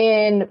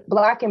in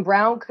Black and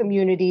brown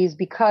communities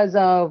because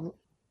of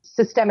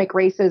systemic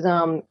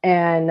racism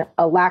and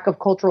a lack of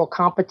cultural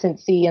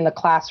competency in the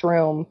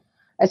classroom,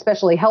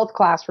 especially health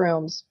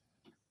classrooms,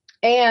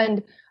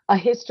 and a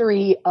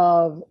history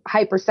of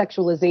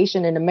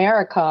hypersexualization in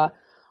America.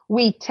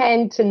 we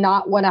tend to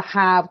not want to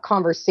have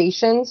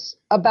conversations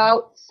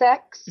about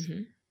sex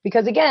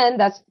because, again,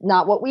 that's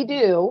not what we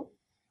do.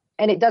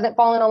 And it doesn't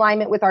fall in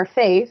alignment with our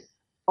faith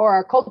or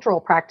our cultural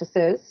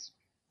practices.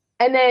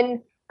 And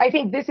then I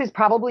think this is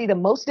probably the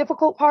most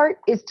difficult part,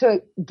 is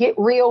to get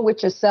real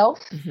with yourself.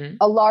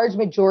 A large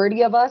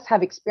majority of us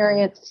have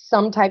experienced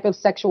some type of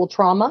sexual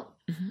trauma.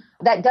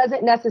 That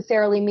doesn't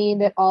necessarily mean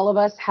that all of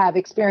us have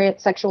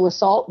experienced sexual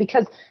assault,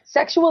 because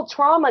sexual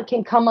trauma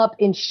can come up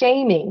in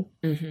shaming,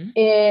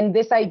 in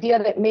this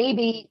idea that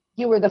maybe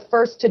you were the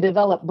first to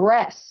develop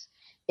breasts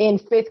in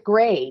 5th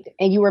grade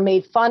and you were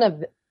made fun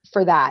of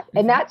for that.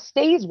 And that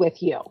stays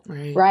with you,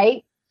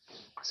 right?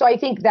 So I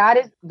think that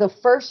is the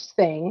first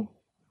thing.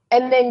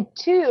 And then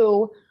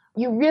 2,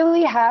 you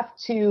really have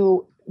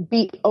to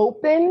be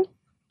open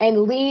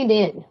and lean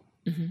in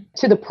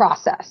to the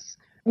process.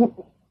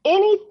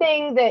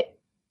 Anything that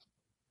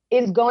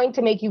is going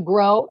to make you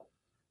grow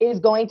is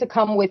going to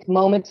come with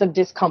moments of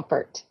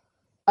discomfort.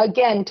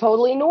 Again,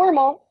 totally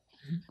normal.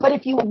 But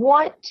if you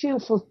want to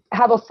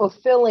have a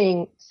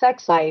fulfilling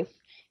sex life,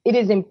 it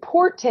is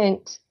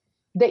important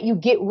that you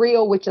get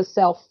real with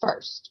yourself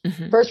first.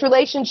 First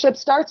relationship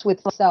starts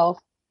with self.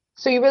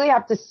 So you really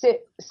have to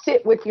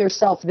sit with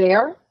yourself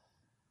there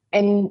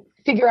and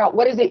figure out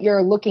what is it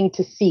you're looking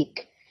to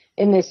seek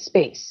in this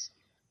space.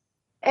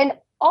 And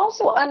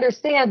also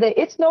understand that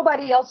it's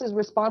nobody else's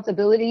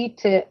responsibility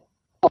to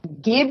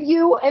give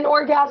you an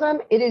orgasm.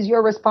 It is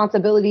your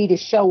responsibility to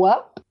show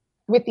up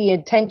with the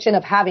intention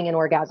of having an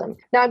orgasm.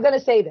 Now, I'm going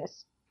to say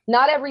this.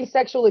 Not every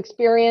sexual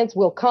experience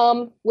will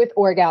come with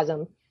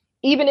orgasm.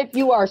 Even if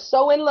you are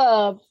so in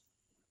love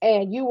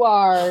and you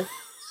are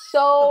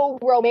so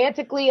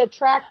romantically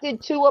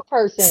attracted to a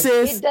person,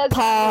 sis, it doesn't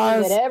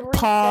pause, mean that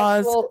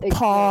every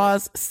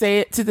pause, say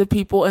it to the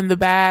people in the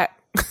back.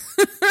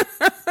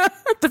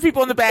 The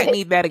people in the back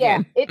need that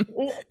again.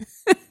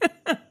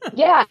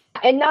 Yeah,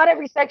 and not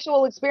every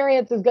sexual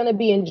experience is going to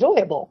be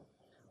enjoyable.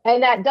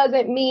 And that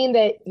doesn't mean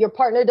that your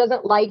partner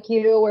doesn't like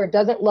you or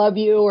doesn't love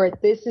you or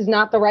this is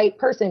not the right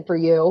person for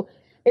you.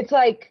 It's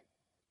like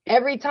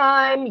every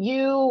time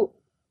you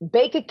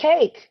bake a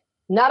cake,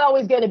 not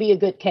always going to be a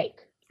good cake.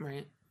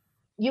 Right.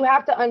 You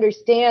have to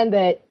understand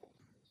that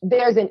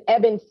there's an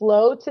ebb and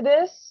flow to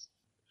this.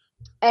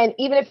 And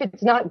even if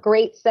it's not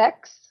great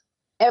sex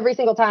every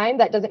single time,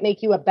 that doesn't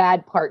make you a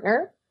bad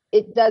partner.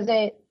 It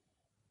doesn't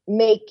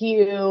make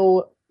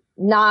you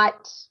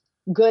not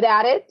good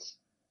at it.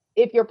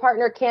 If your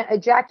partner can't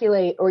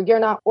ejaculate or you're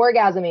not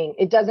orgasming,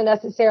 it doesn't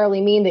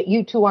necessarily mean that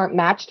you two aren't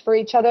matched for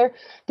each other,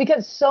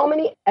 because so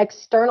many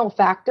external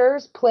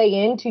factors play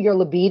into your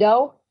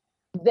libido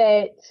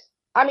that,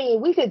 I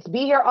mean, we could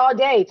be here all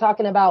day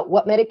talking about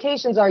what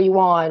medications are you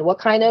on? What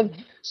kind of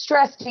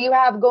stress do you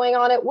have going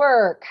on at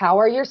work? How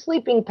are your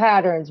sleeping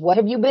patterns? What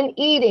have you been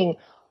eating?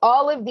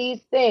 All of these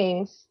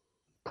things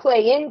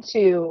play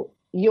into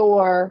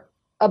your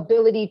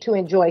ability to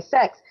enjoy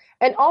sex.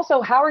 And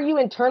also, how are you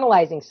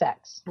internalizing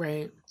sex?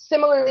 Right.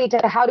 Similarly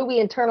to how do we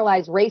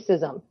internalize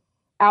racism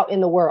out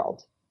in the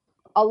world?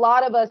 A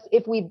lot of us,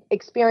 if we've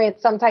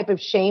experienced some type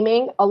of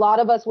shaming, a lot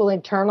of us will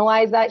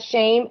internalize that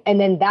shame. And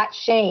then that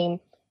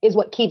shame is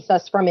what keeps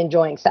us from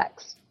enjoying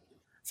sex.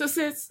 So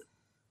sis,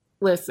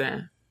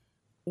 listen,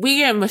 we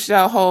get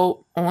Michelle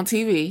Holt on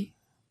TV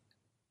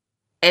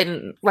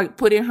and like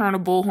putting her on a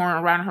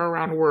bullhorn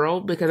around the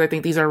world, because I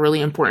think these are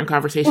really important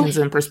conversations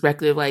and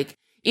perspective. Like,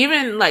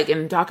 even like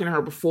in talking to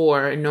her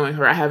before and knowing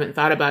her, I haven't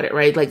thought about it,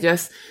 right? Like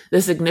just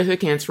the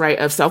significance, right,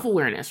 of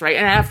self-awareness, right?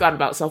 And I have thought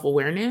about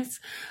self-awareness,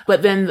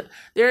 but then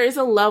there is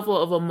a level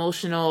of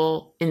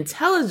emotional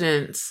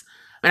intelligence,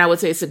 and I would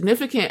say a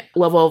significant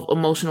level of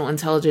emotional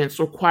intelligence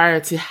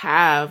required to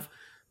have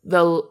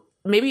the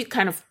maybe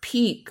kind of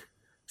peak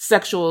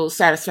sexual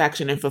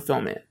satisfaction and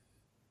fulfillment.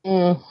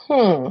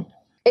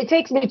 It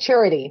takes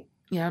maturity.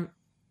 Yeah.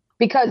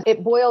 Because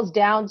it boils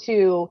down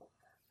to,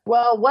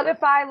 well, what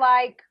if I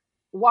like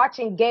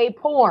watching gay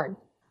porn,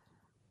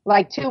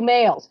 like two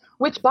males,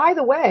 which, by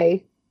the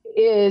way,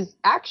 is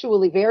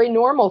actually very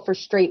normal for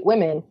straight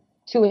women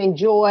to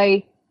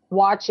enjoy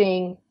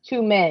watching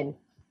two men.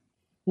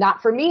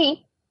 Not for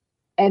me.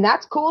 And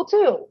that's cool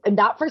too. And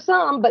not for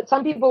some, but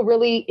some people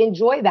really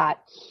enjoy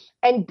that.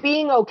 And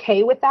being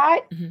okay with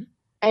that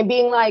and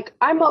being like,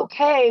 I'm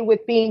okay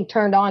with being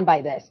turned on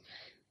by this.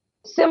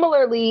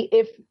 Similarly,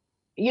 if,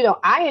 you know,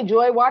 I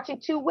enjoy watching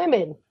two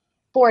women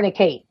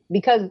fornicate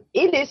because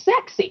it is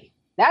sexy.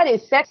 That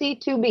is sexy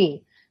to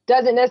me.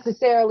 Doesn't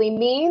necessarily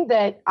mean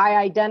that I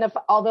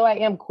identify, although I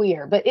am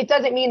queer, but it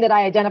doesn't mean that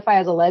I identify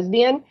as a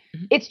lesbian.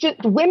 It's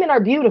just women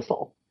are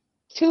beautiful.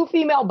 Two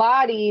female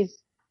bodies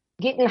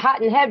getting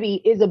hot and heavy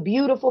is a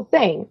beautiful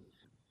thing.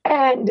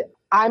 And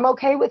I'm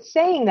okay with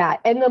saying that.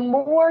 And the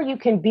more you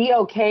can be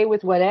okay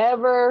with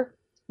whatever,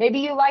 maybe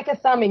you like a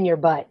thumb in your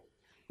butt.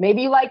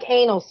 Maybe you like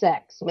anal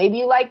sex. Maybe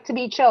you like to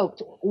be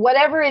choked.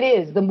 Whatever it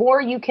is, the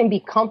more you can be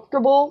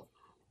comfortable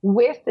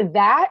with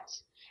that.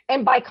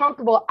 And by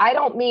comfortable, I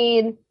don't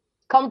mean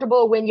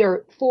comfortable when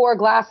you're 4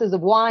 glasses of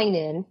wine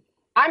in.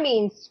 I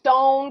mean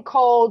stone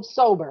cold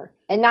sober.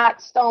 and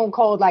not stone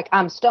cold like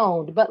I'm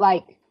stoned, but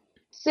like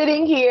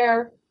sitting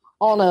here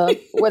on a,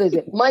 what is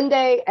it,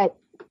 Monday at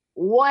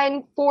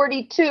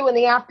 1:42 in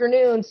the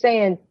afternoon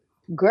saying,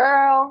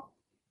 girl,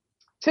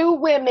 two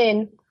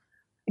women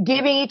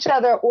giving each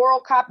other oral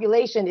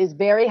copulation is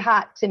very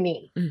hot to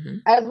me. Mm-hmm.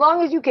 As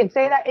long as you can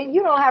say that, and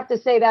you don't have to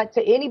say that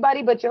to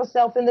anybody but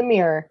yourself in the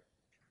mirror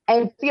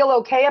and feel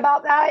okay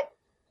about that,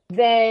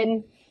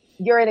 then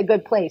you're in a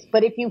good place.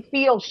 But if you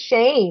feel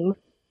shame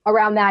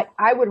around that,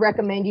 I would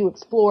recommend you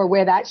explore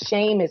where that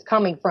shame is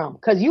coming from.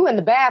 Because you in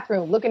the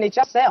bathroom looking at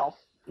yourself.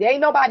 There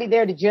ain't nobody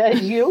there to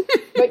judge you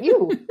but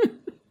you.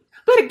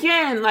 But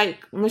again, like,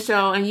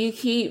 Michelle, and you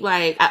keep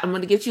like, I'm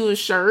going to get you a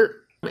shirt.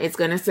 It's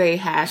going to say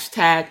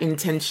hashtag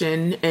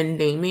intention and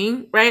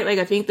naming, right? Like,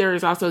 I think there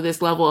is also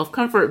this level of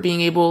comfort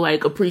being able,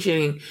 like,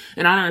 appreciating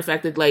and honoring the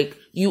fact that, like,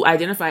 you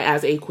identify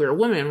as a queer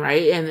woman,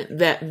 right? And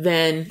that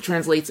then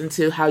translates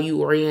into how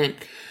you orient,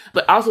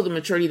 but also the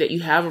maturity that you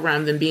have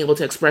around them being able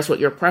to express what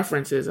your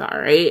preferences are,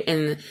 right?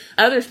 In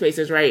other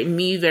spaces, right?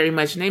 Me very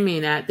much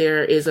naming that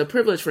there is a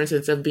privilege, for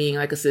instance, of being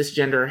like a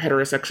cisgender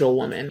heterosexual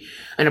woman,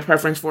 and a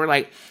preference for,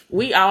 like,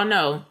 we all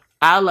know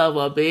I love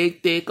a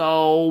big, thick,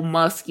 old,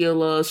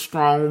 muscular,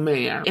 strong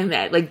man. And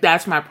that, like,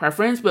 that's my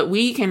preference. But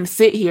we can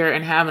sit here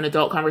and have an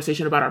adult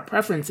conversation about our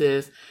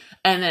preferences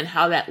and then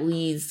how that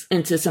leads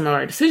into some of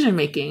our decision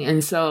making.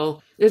 And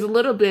so there's a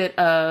little bit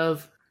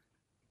of,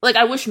 like,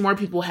 I wish more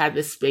people had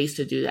this space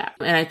to do that.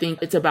 And I think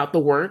it's about the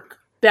work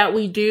that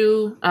we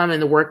do,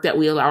 and the work that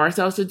we allow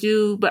ourselves to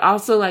do, but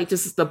also, like,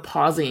 just the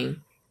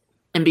pausing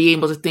and being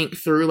able to think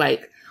through,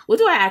 like, what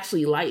do I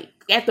actually like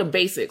at the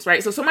basics,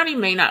 right? So somebody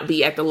may not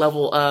be at the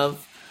level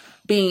of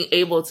being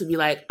able to be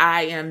like,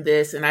 I am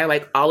this and I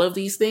like all of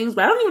these things,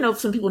 but I don't even know if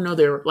some people know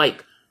their,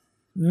 like,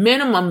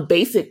 minimum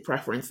basic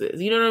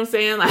preferences. You know what I'm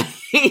saying?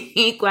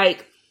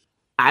 Like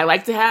I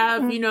like to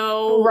have,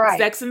 right,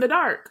 sex in the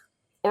dark,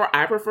 or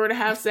I prefer to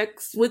have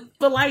sex with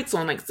the lights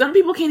on. Like, some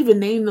people can't even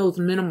name those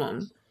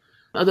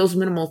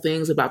minimal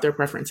things about their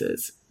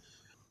preferences.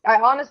 I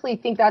honestly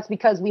think that's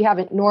because we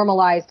haven't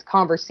normalized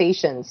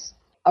conversations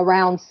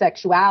around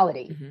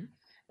sexuality. Mm-hmm.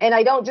 And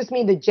I don't just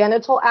mean the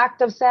genital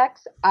act of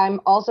sex.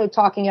 I'm also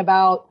talking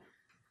about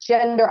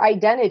gender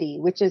identity,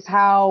 which is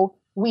how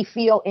we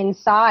feel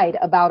inside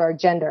about our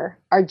gender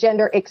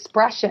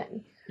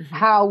expression, mm-hmm.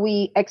 how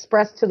we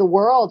express to the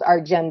world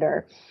our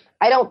gender.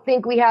 I don't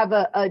think we have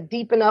a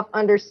deep enough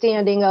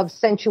understanding of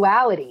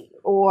sensuality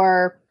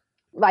or,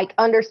 like,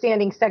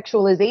 understanding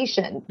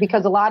sexualization,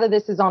 because a lot of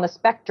this is on a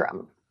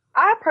spectrum.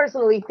 I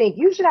personally think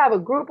you should have a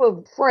group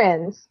of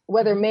friends,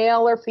 whether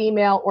male or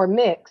female or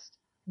mixed,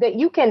 that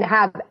you can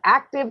have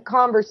active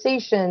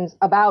conversations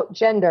about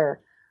gender,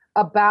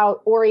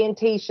 about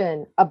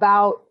orientation,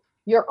 about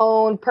your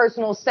own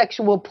personal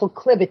sexual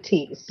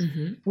proclivities,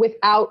 mm-hmm.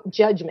 without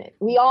judgment.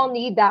 We all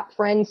need that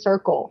friend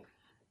circle,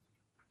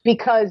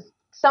 because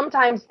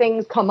sometimes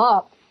things come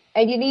up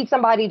and you need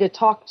somebody to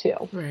talk to.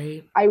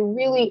 Right. I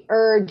really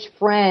urge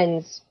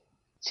friends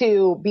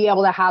to be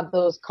able to have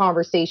those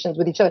conversations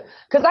with each other.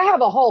 Because I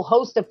have a whole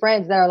host of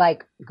friends that are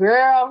like,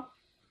 girl,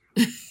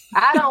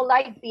 I don't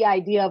like the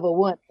idea of a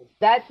woman.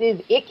 That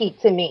is icky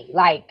to me.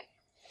 Like,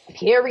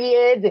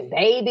 periods and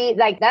babies,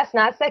 like, that's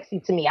not sexy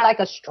to me. I like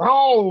a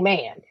strong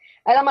man.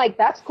 And I'm like,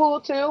 that's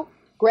cool too.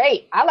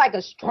 Great. I like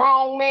a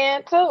strong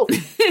man too.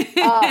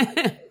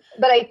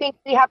 But I think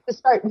we have to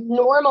start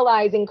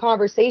normalizing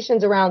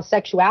conversations around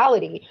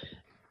sexuality,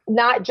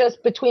 not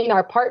just between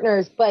our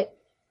partners, but,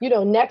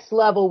 next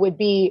level would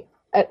be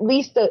at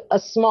least a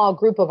small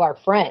group of our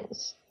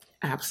friends.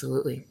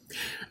 Absolutely.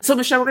 So,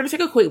 Michelle, we're going to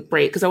take a quick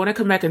break because I want to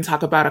come back and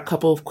talk about a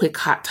couple of quick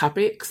hot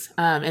topics.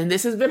 And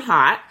this has been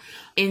hot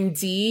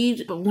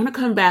indeed, but I want to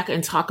come back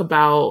and talk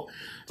about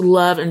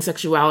love and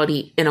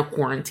sexuality in a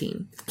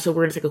quarantine. So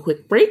we're going to take a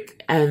quick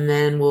break and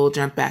then we'll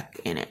jump back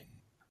in it.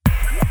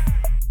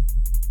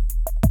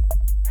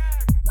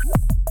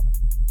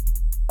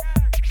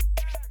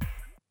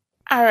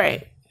 All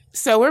right.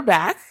 So we're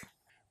back,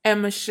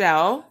 and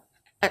Michelle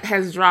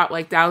has dropped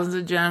like thousands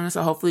of gems.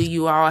 So hopefully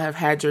you all have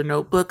had your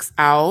notebooks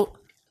out.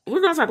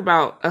 We're going to talk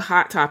about a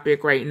hot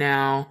topic right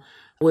now,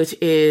 which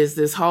is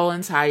this whole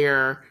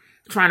entire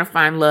trying to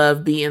find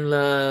love, be in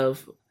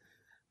love,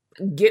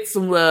 get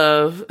some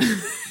love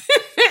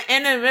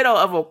in the middle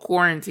of a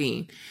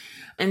quarantine.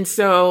 And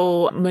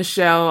so,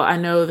 Michelle, I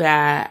know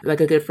that,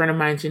 like, a good friend of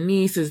mine,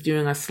 Janice, is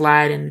doing a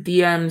slide in the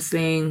DMs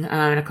thing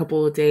in a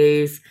couple of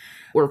days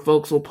where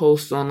folks will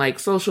post on, like,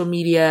 social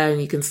media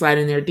and you can slide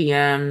in their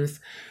DMs.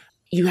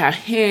 You have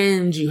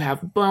Hinge, you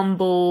have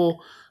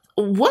Bumble.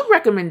 What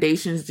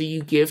recommendations do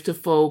you give to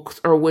folks,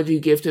 or would you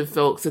give to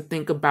folks to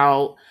think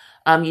about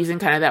using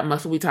kind of that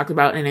muscle we talked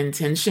about, an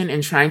intention,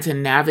 and trying to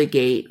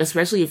navigate,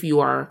 especially if you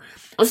are,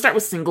 let's start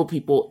with single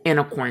people in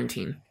a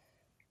quarantine.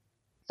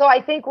 So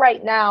I think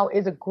right now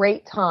is a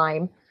great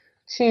time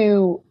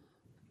to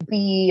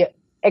be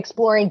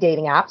exploring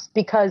dating apps,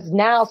 because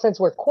now, since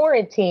we're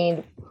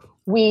quarantined,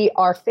 we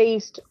are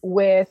faced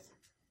with,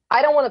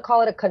 I don't want to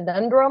call it a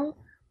conundrum,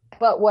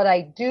 but what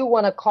I do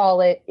want to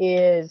call it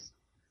is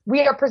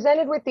we are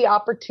presented with the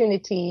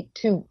opportunity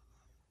to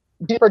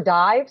deeper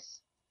dives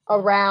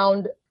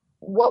around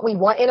what we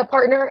want in a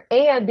partner.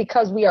 And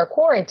because we are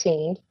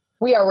quarantined,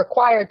 we are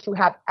required to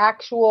have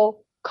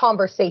actual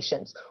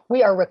conversations.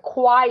 We are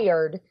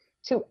required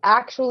to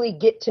actually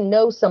get to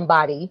know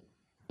somebody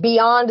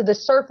beyond the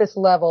surface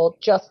level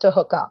just to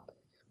hook up.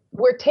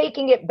 We're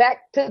taking it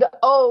back to the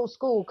old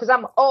school because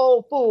I'm an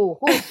old fool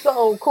who's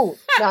so cool.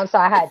 No, I'm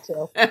sorry, I had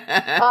to.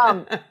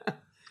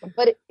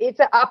 But it's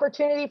an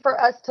opportunity for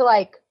us to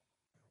like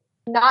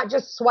not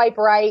just swipe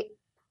right,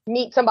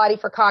 meet somebody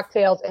for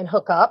cocktails and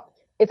hook up.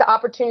 It's an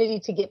opportunity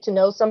to get to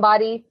know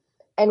somebody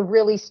and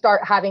really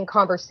start having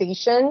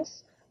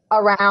conversations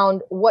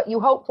around what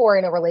you hope for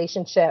in a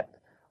relationship,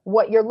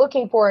 what you're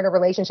looking for in a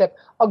relationship.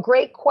 A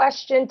great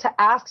question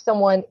to ask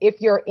someone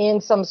if you're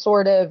in some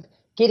sort of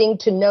getting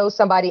to know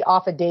somebody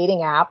off a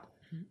dating app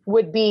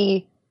would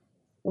be,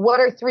 what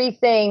are 3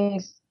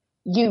 things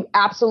you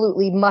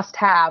absolutely must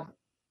have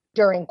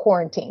during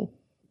quarantine?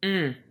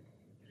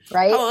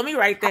 Right? Oh, let me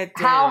write that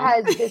down. How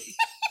has this...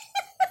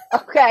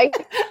 Okay.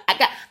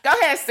 Go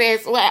ahead,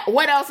 sis.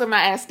 What else am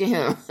I asking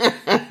him?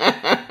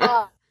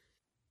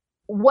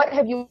 What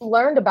have you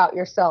learned about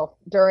yourself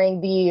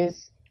during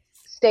these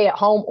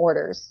stay-at-home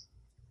orders?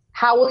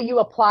 How will you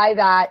apply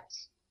that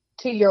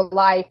to your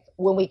life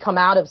when we come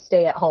out of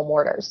stay-at-home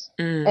orders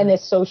and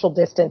this social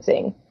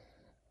distancing?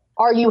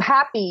 Are you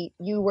happy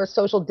you were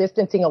social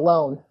distancing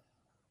alone?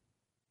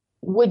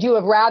 Would you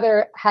have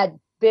rather had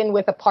been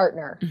with a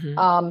partner?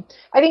 I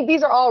think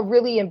these are all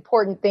really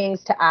important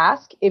things to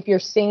ask if you're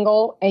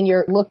single and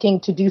you're looking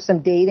to do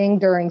some dating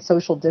during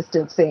social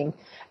distancing.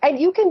 And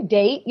you can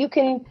date, you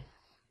can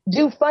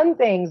do fun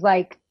things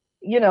like,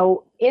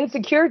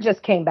 Insecure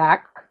just came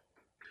back.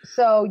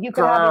 So you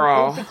can have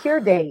an insecure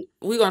date.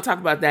 We're going to talk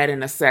about that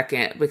in a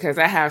second because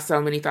I have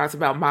so many thoughts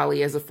about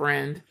Molly as a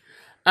friend.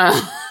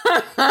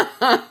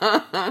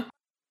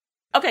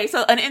 Okay,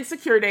 so an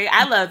insecure date.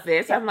 I love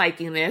this. I'm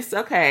liking this.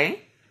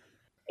 Okay.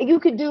 You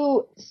could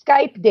do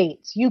Skype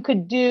dates. You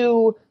could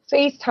do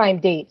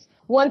FaceTime dates.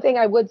 One thing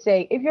I would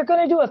say, if you're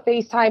going to do a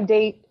FaceTime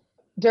date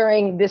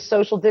during this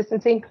social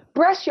distancing,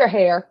 brush your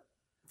hair,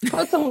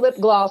 put some lip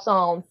gloss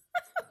on,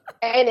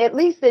 and at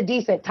least a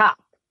decent top.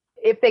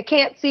 If they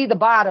can't see the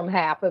bottom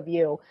half of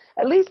you,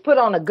 at least put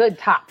on a good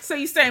top. So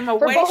you say my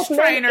waist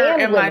trainer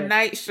and my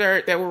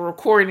nightshirt that we're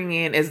recording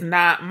in is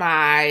not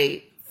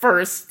my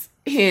first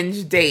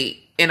Hinge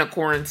date in a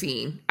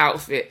quarantine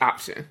outfit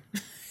option?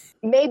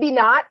 Maybe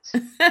not.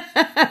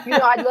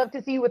 I'd love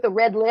to see you with a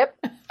red lip,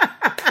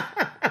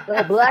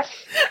 a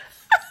blush.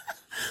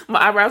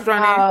 My eyebrows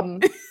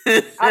drawn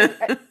in.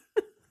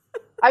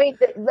 I mean,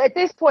 at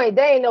this point,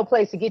 there ain't no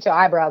place to get your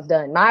eyebrows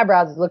done. My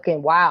eyebrows is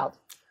looking wild.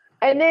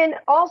 And then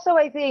also,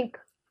 I think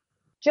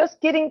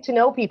just getting to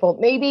know people,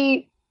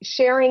 maybe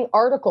sharing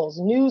articles,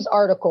 news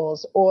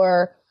articles,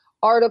 or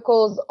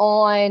articles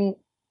on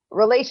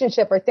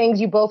relationship or things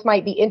you both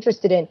might be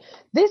interested in.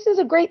 This is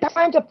a great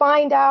time to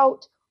find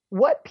out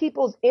what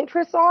people's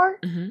interests are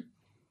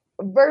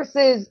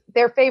versus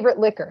their favorite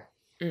liquor.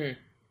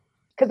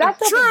 Because that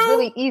stuff is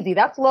really easy.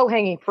 That's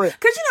low-hanging fruit.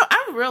 Because,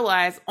 I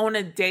realize on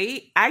a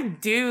date, I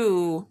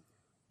do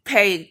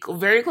pay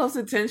very close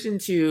attention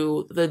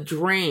to the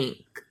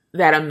drink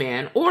that a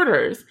man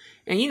orders.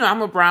 And,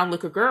 I'm a brown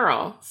liquor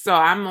girl. So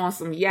I'm on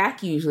some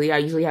yak usually. I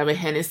usually have a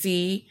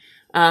Hennessy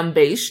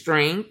based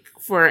drink.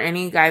 For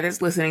any guy that's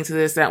listening to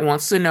this that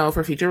wants to know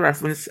for future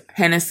reference,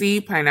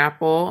 Hennessy,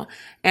 pineapple,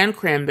 and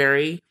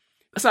cranberry.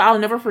 So I'll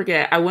never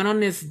forget, I went on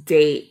this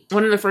date.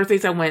 One of the first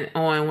dates I went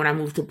on when I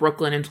moved to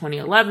Brooklyn in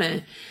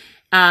 2011.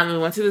 We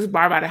went to this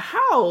bar by the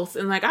house,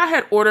 and I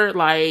had ordered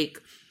a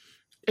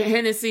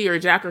Hennessy or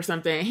Jack or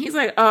something. And he's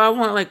like, "Oh, I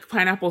want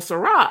pineapple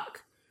Ciroc."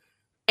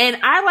 And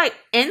I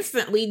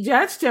instantly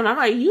judged him. I'm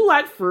like, "You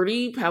like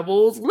Fruity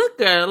Pebbles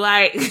liquor?"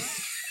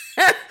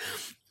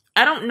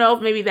 I don't know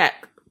if maybe that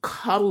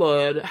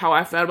colored how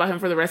I felt about him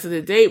for the rest of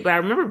the date, but I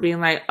remember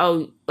being like,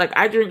 "Oh,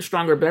 I drink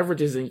stronger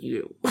beverages than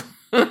you."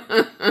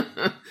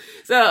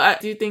 So I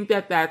do think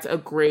that that's a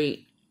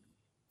great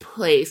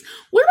place.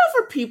 What about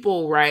for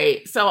people,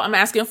 right? So I'm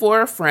asking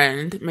for a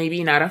friend,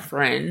 maybe not a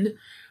friend,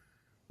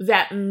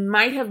 that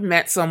might have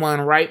met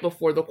someone right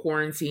before the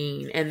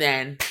quarantine and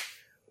then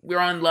we're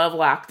on love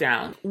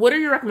lockdown. What are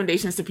your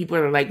recommendations to people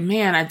that are like,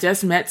 man, I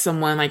just met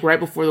someone right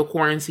before the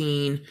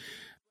quarantine,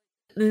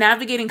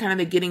 navigating kind of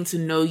the getting to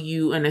know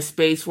you in a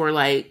space where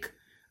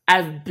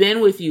I've been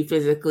with you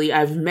physically,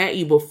 I've met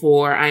you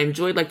before, I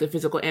enjoyed the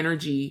physical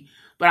energy,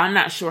 but I'm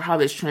not sure how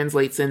this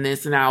translates in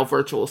this now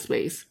virtual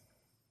space.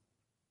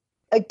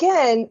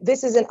 Again,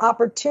 this is an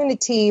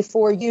opportunity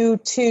for you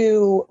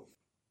to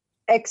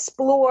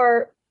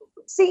explore.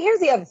 See, here's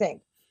the other thing.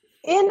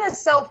 In a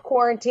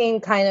self-quarantine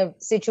kind of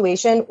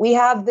situation, we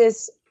have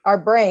our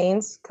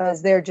brains,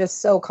 because they're just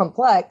so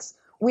complex,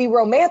 we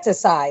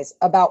romanticize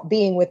about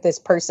being with this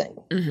person.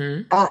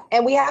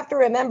 And we have to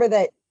remember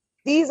that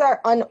these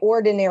are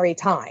unordinary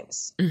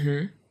times.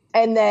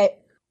 And that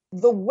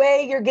the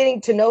way you're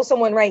getting to know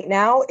someone right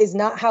now is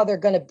not how they're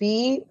going to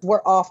be.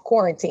 We're off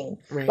quarantine.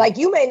 Right. Like,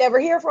 you may never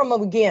hear from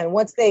them again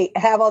once they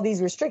have all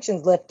these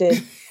restrictions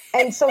lifted.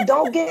 And so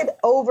don't get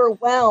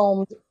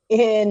overwhelmed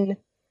in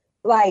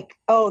like,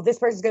 oh, this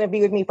person's going to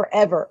be with me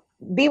forever.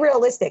 Be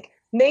realistic.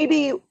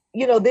 Maybe,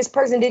 this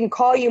person didn't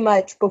call you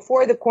much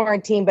before the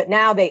quarantine, but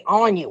now they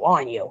on you.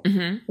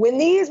 Mm-hmm. When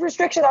these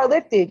restrictions are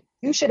lifted,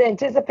 you should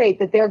anticipate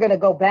that they're going to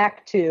go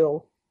back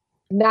to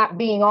not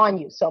being on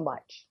you so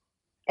much.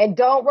 And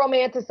don't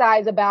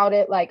romanticize about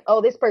it like,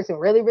 oh, this person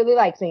really, really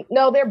likes me.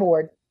 No, they're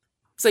bored.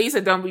 So you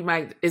said don't be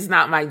Mike. It's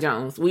not Mike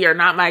Jones. We are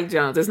not Mike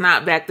Jones. It's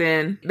not back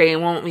then. They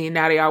didn't want me.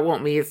 Now they all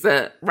want me. It's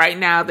right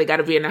now they got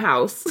to be in the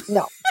house.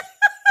 No.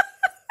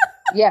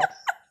 Yes.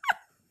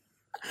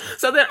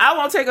 So then I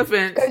won't take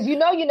offense. Because you're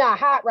not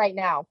hot right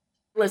now.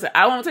 Listen,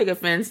 I won't take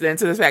offense then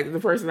to the fact that the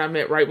person I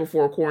met right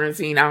before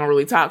quarantine, I don't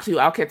really talk to.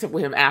 I'll catch up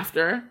with him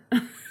after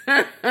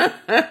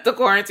the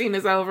quarantine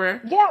is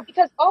over. Yeah,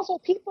 because also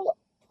people...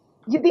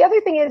 The other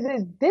thing is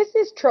this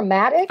is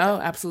traumatic. Oh,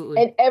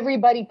 absolutely. And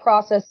everybody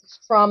processes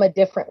trauma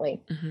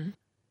differently. Mm-hmm.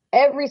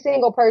 Every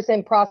single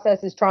person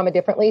processes trauma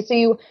differently. So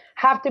you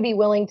have to be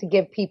willing to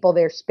give people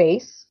their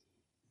space.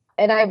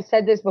 And I've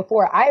said this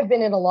before. I've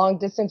been in a long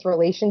distance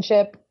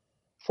relationship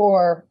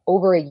for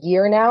over a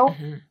year now.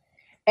 Mm-hmm.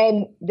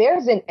 And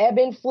there's an ebb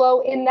and flow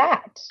in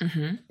that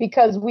mm-hmm.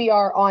 because we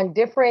are on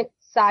different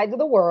sides of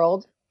the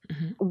world.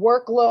 Mm-hmm.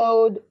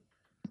 Workload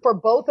for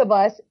both of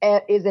us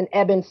is an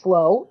ebb and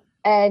flow.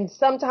 And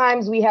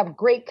sometimes we have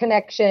great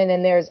connection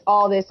and there's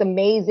all this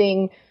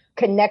amazing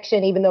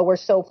connection, even though we're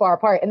so far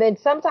apart. And then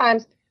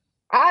sometimes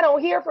I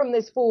don't hear from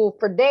this fool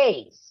for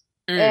days.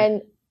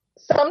 And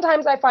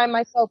sometimes I find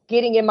myself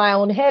getting in my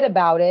own head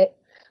about it.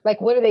 Like,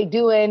 what are they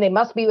doing? They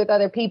must be with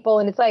other people.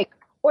 And it's like,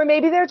 or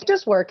maybe they're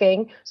just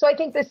working. So I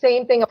think the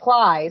same thing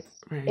applies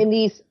in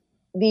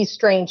these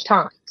strange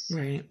times.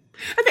 Right.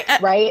 I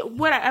think, right.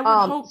 What I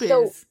would hope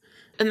is,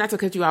 and not to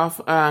cut you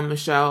off,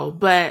 Michelle,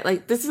 but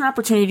like this is an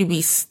opportunity to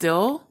be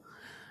still.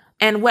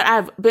 And what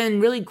I've been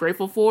really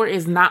grateful for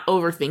is not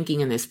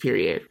overthinking in this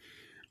period.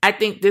 I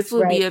think this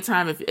would be a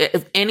time,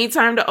 if any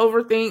time to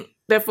overthink,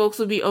 that folks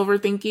would be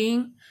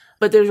overthinking.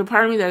 But there's a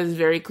part of me that is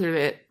very clear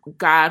that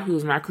God,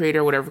 who's my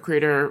creator, whatever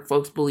creator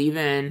folks believe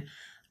in,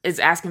 is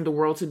asking the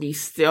world to be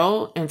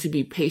still and to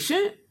be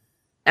patient.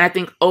 And I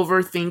think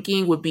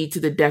overthinking would be to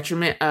the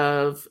detriment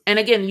of, and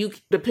again, you,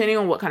 depending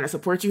on what kind of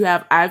support you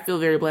have, I feel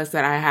very blessed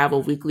that I have a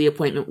weekly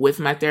appointment with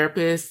my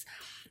therapist.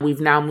 We've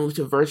now moved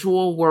to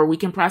virtual where we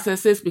can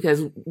process this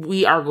because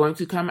we are going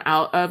to come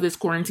out of this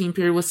quarantine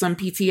period with some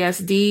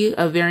PTSD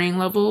of varying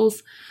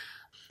levels.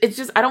 It's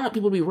just, I don't want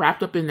people to be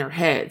wrapped up in their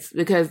heads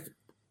because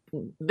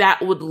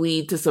that would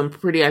lead to some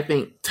pretty, I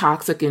think,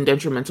 toxic and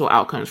detrimental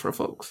outcomes for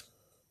folks.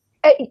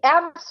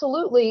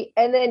 Absolutely.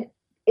 And then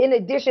in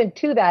addition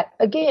to that,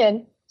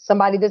 again,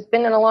 somebody that's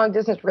been in a long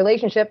distance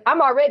relationship,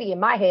 I'm already in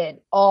my head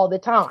all the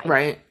time.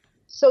 Right.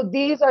 So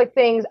these are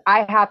things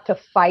I have to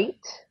fight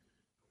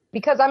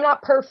because I'm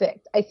not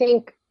perfect. I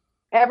think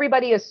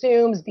everybody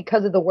assumes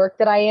because of the work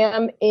that I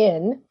am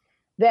in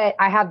that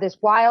I have this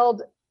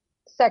wild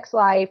sex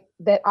life,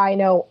 that I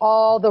know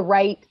all the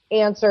right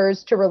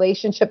answers to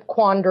relationship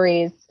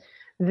quandaries,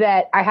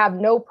 that I have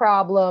no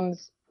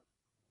problems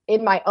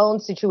in my own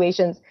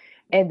situations.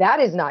 And that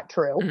is not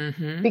true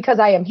because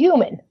I am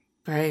human.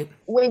 Right.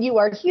 When you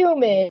are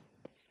human,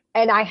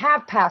 and I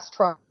have past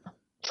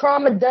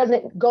trauma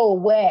doesn't go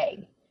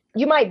away.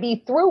 You might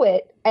be through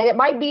it and it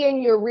might be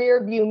in your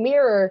rear view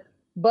mirror,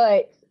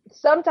 but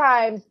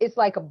sometimes it's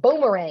like a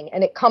boomerang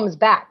and it comes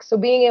back. So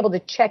being able to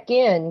check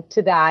in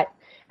to that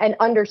and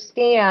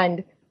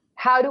understand,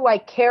 how do I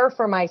care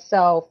for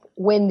myself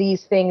when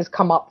these things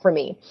come up for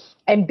me?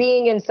 And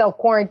being in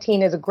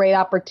self-quarantine is a great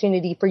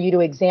opportunity for you to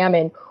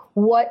examine,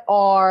 what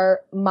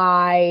are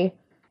my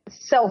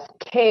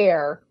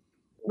self-care,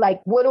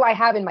 like what do I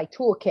have in my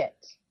toolkit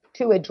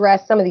to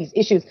address some of these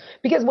issues?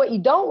 Because what you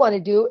don't want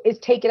to do is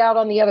take it out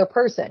on the other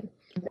person.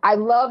 I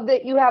love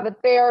that you have a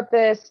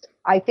therapist.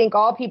 I think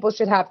all people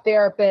should have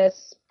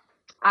therapists.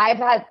 I've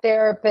had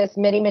therapists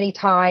many, many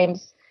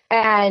times,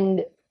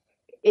 and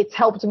it's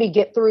helped me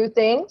get through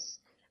things,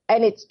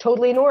 and it's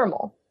totally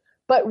normal.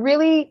 But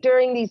really,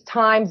 during these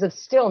times of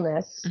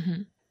stillness,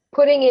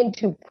 putting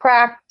into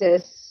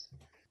practice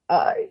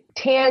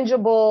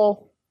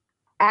tangible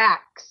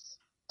acts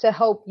to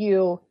help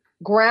you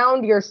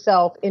ground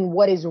yourself in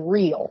what is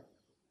real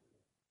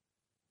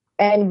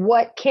and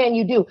what can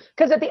you do.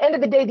 Because at the end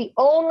of the day, the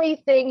only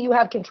thing you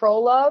have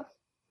control of,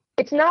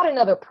 it's not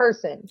another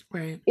person.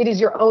 Right. It is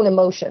your own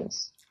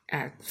emotions.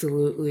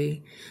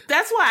 Absolutely.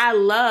 That's why I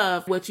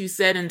love what you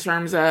said in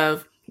terms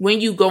of when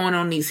you going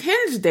on these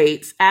Hinge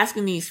dates,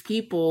 asking these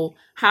people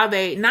how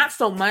they, not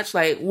so much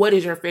like, what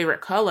is your favorite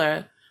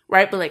color,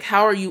 right? But like,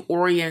 how are you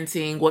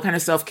orienting? What kind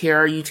of self-care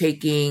are you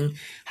taking?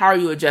 How are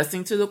you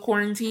adjusting to the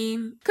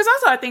quarantine? Because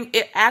also I think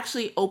it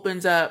actually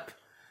opens up,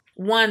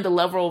 one, the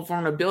level of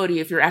vulnerability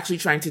if you're actually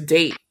trying to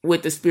date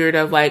with the spirit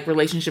of like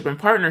relationship and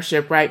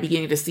partnership, right?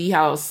 Beginning to see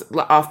how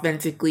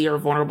authentically or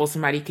vulnerable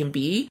somebody can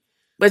be.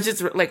 but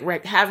just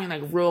like having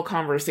like real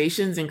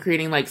conversations and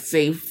creating like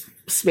safe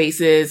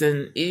spaces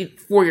and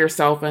for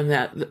yourself and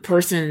that the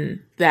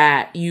person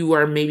that you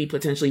are maybe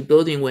potentially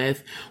building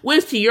with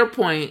to your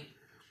point,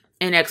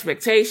 an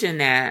expectation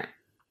that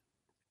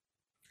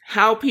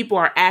how people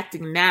are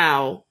acting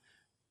now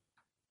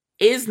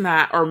is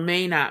not or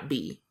may not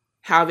be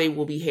how they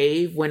will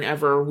behave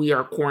whenever we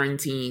are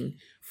quarantine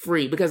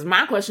free. Because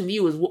my question to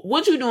you is,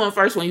 what you doing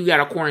first when you got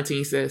a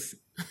quarantine, sis?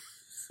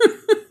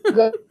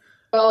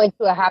 Going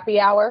to a happy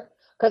hour,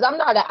 because I'm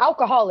not an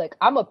alcoholic.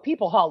 I'm a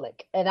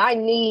peopleholic, and I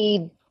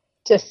need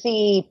to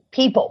see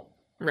people.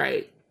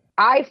 Right.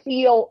 I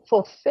feel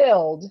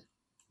fulfilled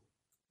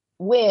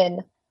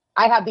when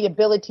I have the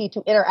ability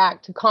to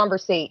interact, to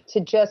conversate, to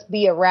just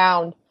be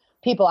around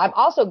people. I'm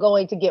also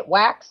going to get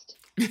waxed,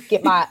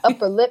 get my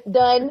upper lip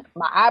done,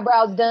 my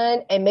eyebrows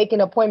done, and make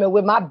an appointment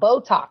with my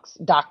Botox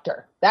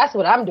doctor. That's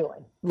what I'm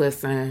doing.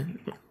 Listen,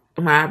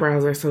 my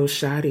eyebrows are so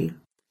shoddy.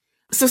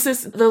 So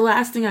sis, the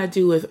last thing I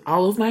do with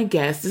all of my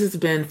guests, this has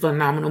been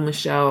phenomenal,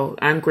 Michelle.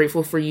 I'm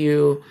grateful for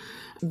you.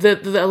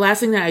 The last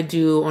thing that I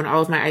do on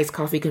all of my iced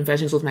coffee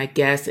confessions with my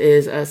guests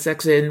is a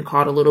section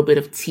called A Little Bit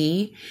of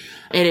Tea.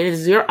 And it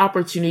is your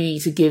opportunity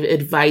to give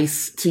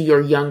advice to your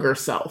younger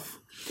self.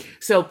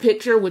 So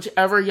picture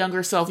whichever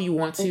younger self you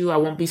want to. I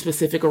won't be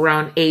specific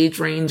around age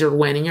range or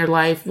when in your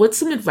life. What's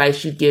some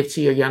advice you'd give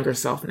to your younger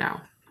self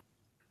now?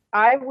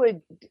 I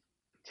would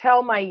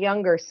tell my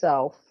younger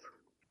self,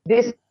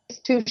 this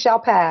too shall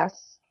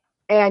pass,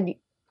 and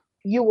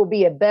you will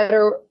be a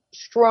better,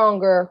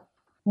 stronger,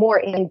 more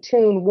in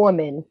tune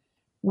woman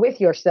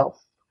with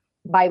yourself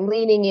by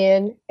leaning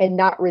in and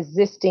not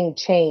resisting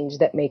change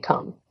that may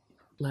come.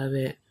 Love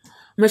it.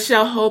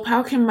 Michelle Hope,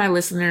 how can my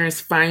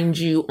listeners find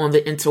you on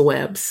the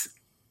interwebs?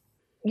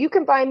 You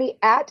can find me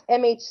at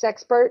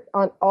MHSexpert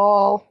on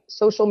all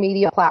social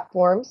media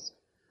platforms.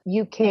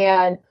 You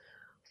can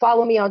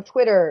follow me on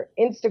Twitter,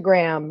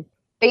 Instagram,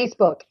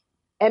 Facebook,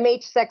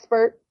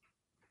 MHSexpert.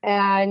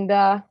 And,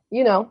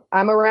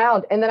 I'm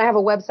around. And then I have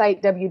a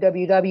website,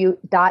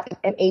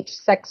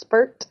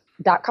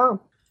 www.mhsexpert.com.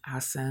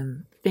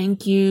 Awesome.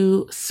 Thank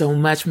you so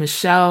much,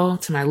 Michelle.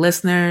 To my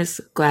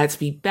listeners, glad to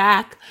be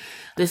back.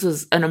 This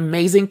was an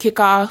amazing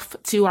kickoff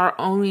to our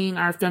Owning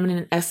Our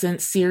Feminine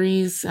Essence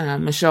series.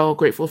 Michelle,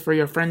 grateful for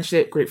your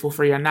friendship, grateful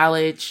for your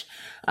knowledge.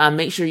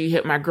 Make sure you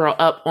hit my girl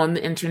up on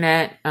the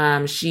internet.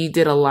 She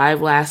did a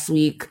live last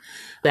week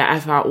that I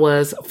thought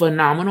was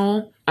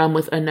phenomenal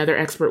with another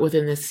expert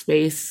within this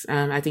space.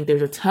 I think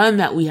there's a ton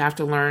that we have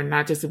to learn,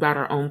 not just about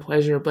our own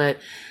pleasure, but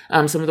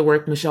some of the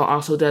work Michelle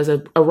also does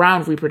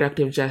around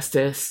reproductive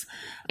justice.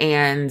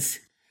 And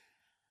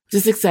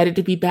just excited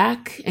to be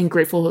back and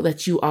grateful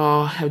that you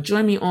all have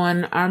joined me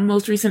on our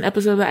most recent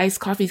episode of the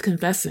Iced Coffee's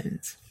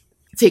Confessions.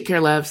 Take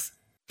care, loves.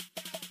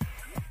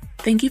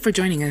 Thank you for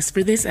joining us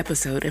for this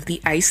episode of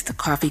the Iced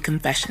Coffee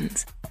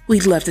Confessions.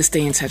 We'd love to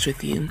stay in touch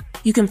with you.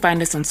 You can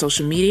find us on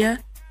social media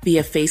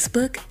via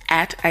Facebook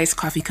at Iced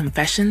Coffee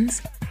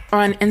Confessions or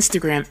on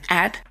Instagram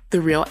at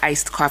The Real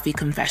Iced Coffee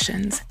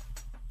Confessions.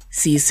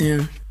 See you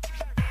soon.